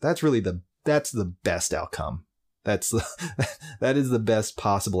 And that's really that's the best outcome. That is the best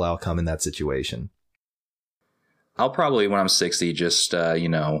possible outcome in that situation. I'll probably, when I'm 60, just, you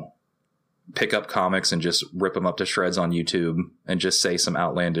know, pick up comics and just rip them up to shreds on YouTube and just say some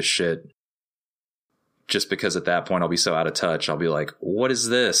outlandish shit. Just because at that point I'll be so out of touch. I'll be like, what is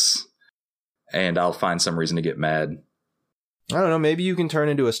this? And I'll find some reason to get mad. I don't know. Maybe you can turn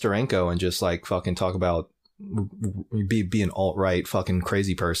into a Steranko and just like fucking talk about be an alt-right fucking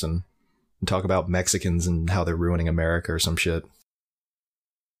crazy person and talk about Mexicans and how they're ruining America or some shit.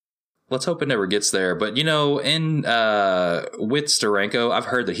 Let's hope it never gets there. But, you know, with Steranko, I've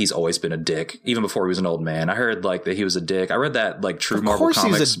heard that he's always been a dick, even before he was an old man. I heard, like, that he was a dick. I read that, like, True Marvel Comics book.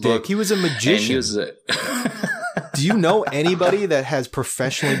 Of course he was a dick. He was a magician. Do you know anybody that has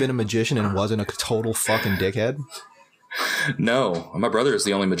professionally been a magician and wasn't a total fucking dickhead? No. My brother is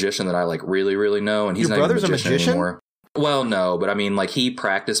the only magician that I, like, really, really know, and he's not even a magician anymore. Well, no, but I mean, like, he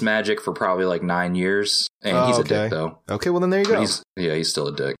practiced magic for probably like 9 years, and he's a dick, though. Okay, well then there you go. He's still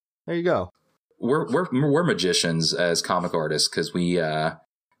a dick. There you go. We're magicians as comic artists because we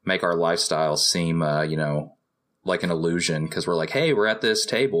make our lifestyle seem like an illusion, because we're like, hey, we're at this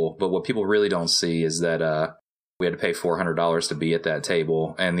table, but what people really don't see is that we had to pay $400 to be at that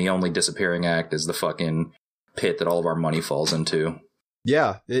table, and the only disappearing act is the fucking pit that all of our money falls into.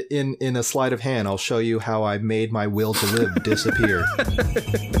 Yeah, in a sleight of hand, I'll show you how I made my will to live disappear.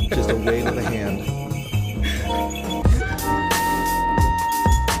 Just a wave of the hand.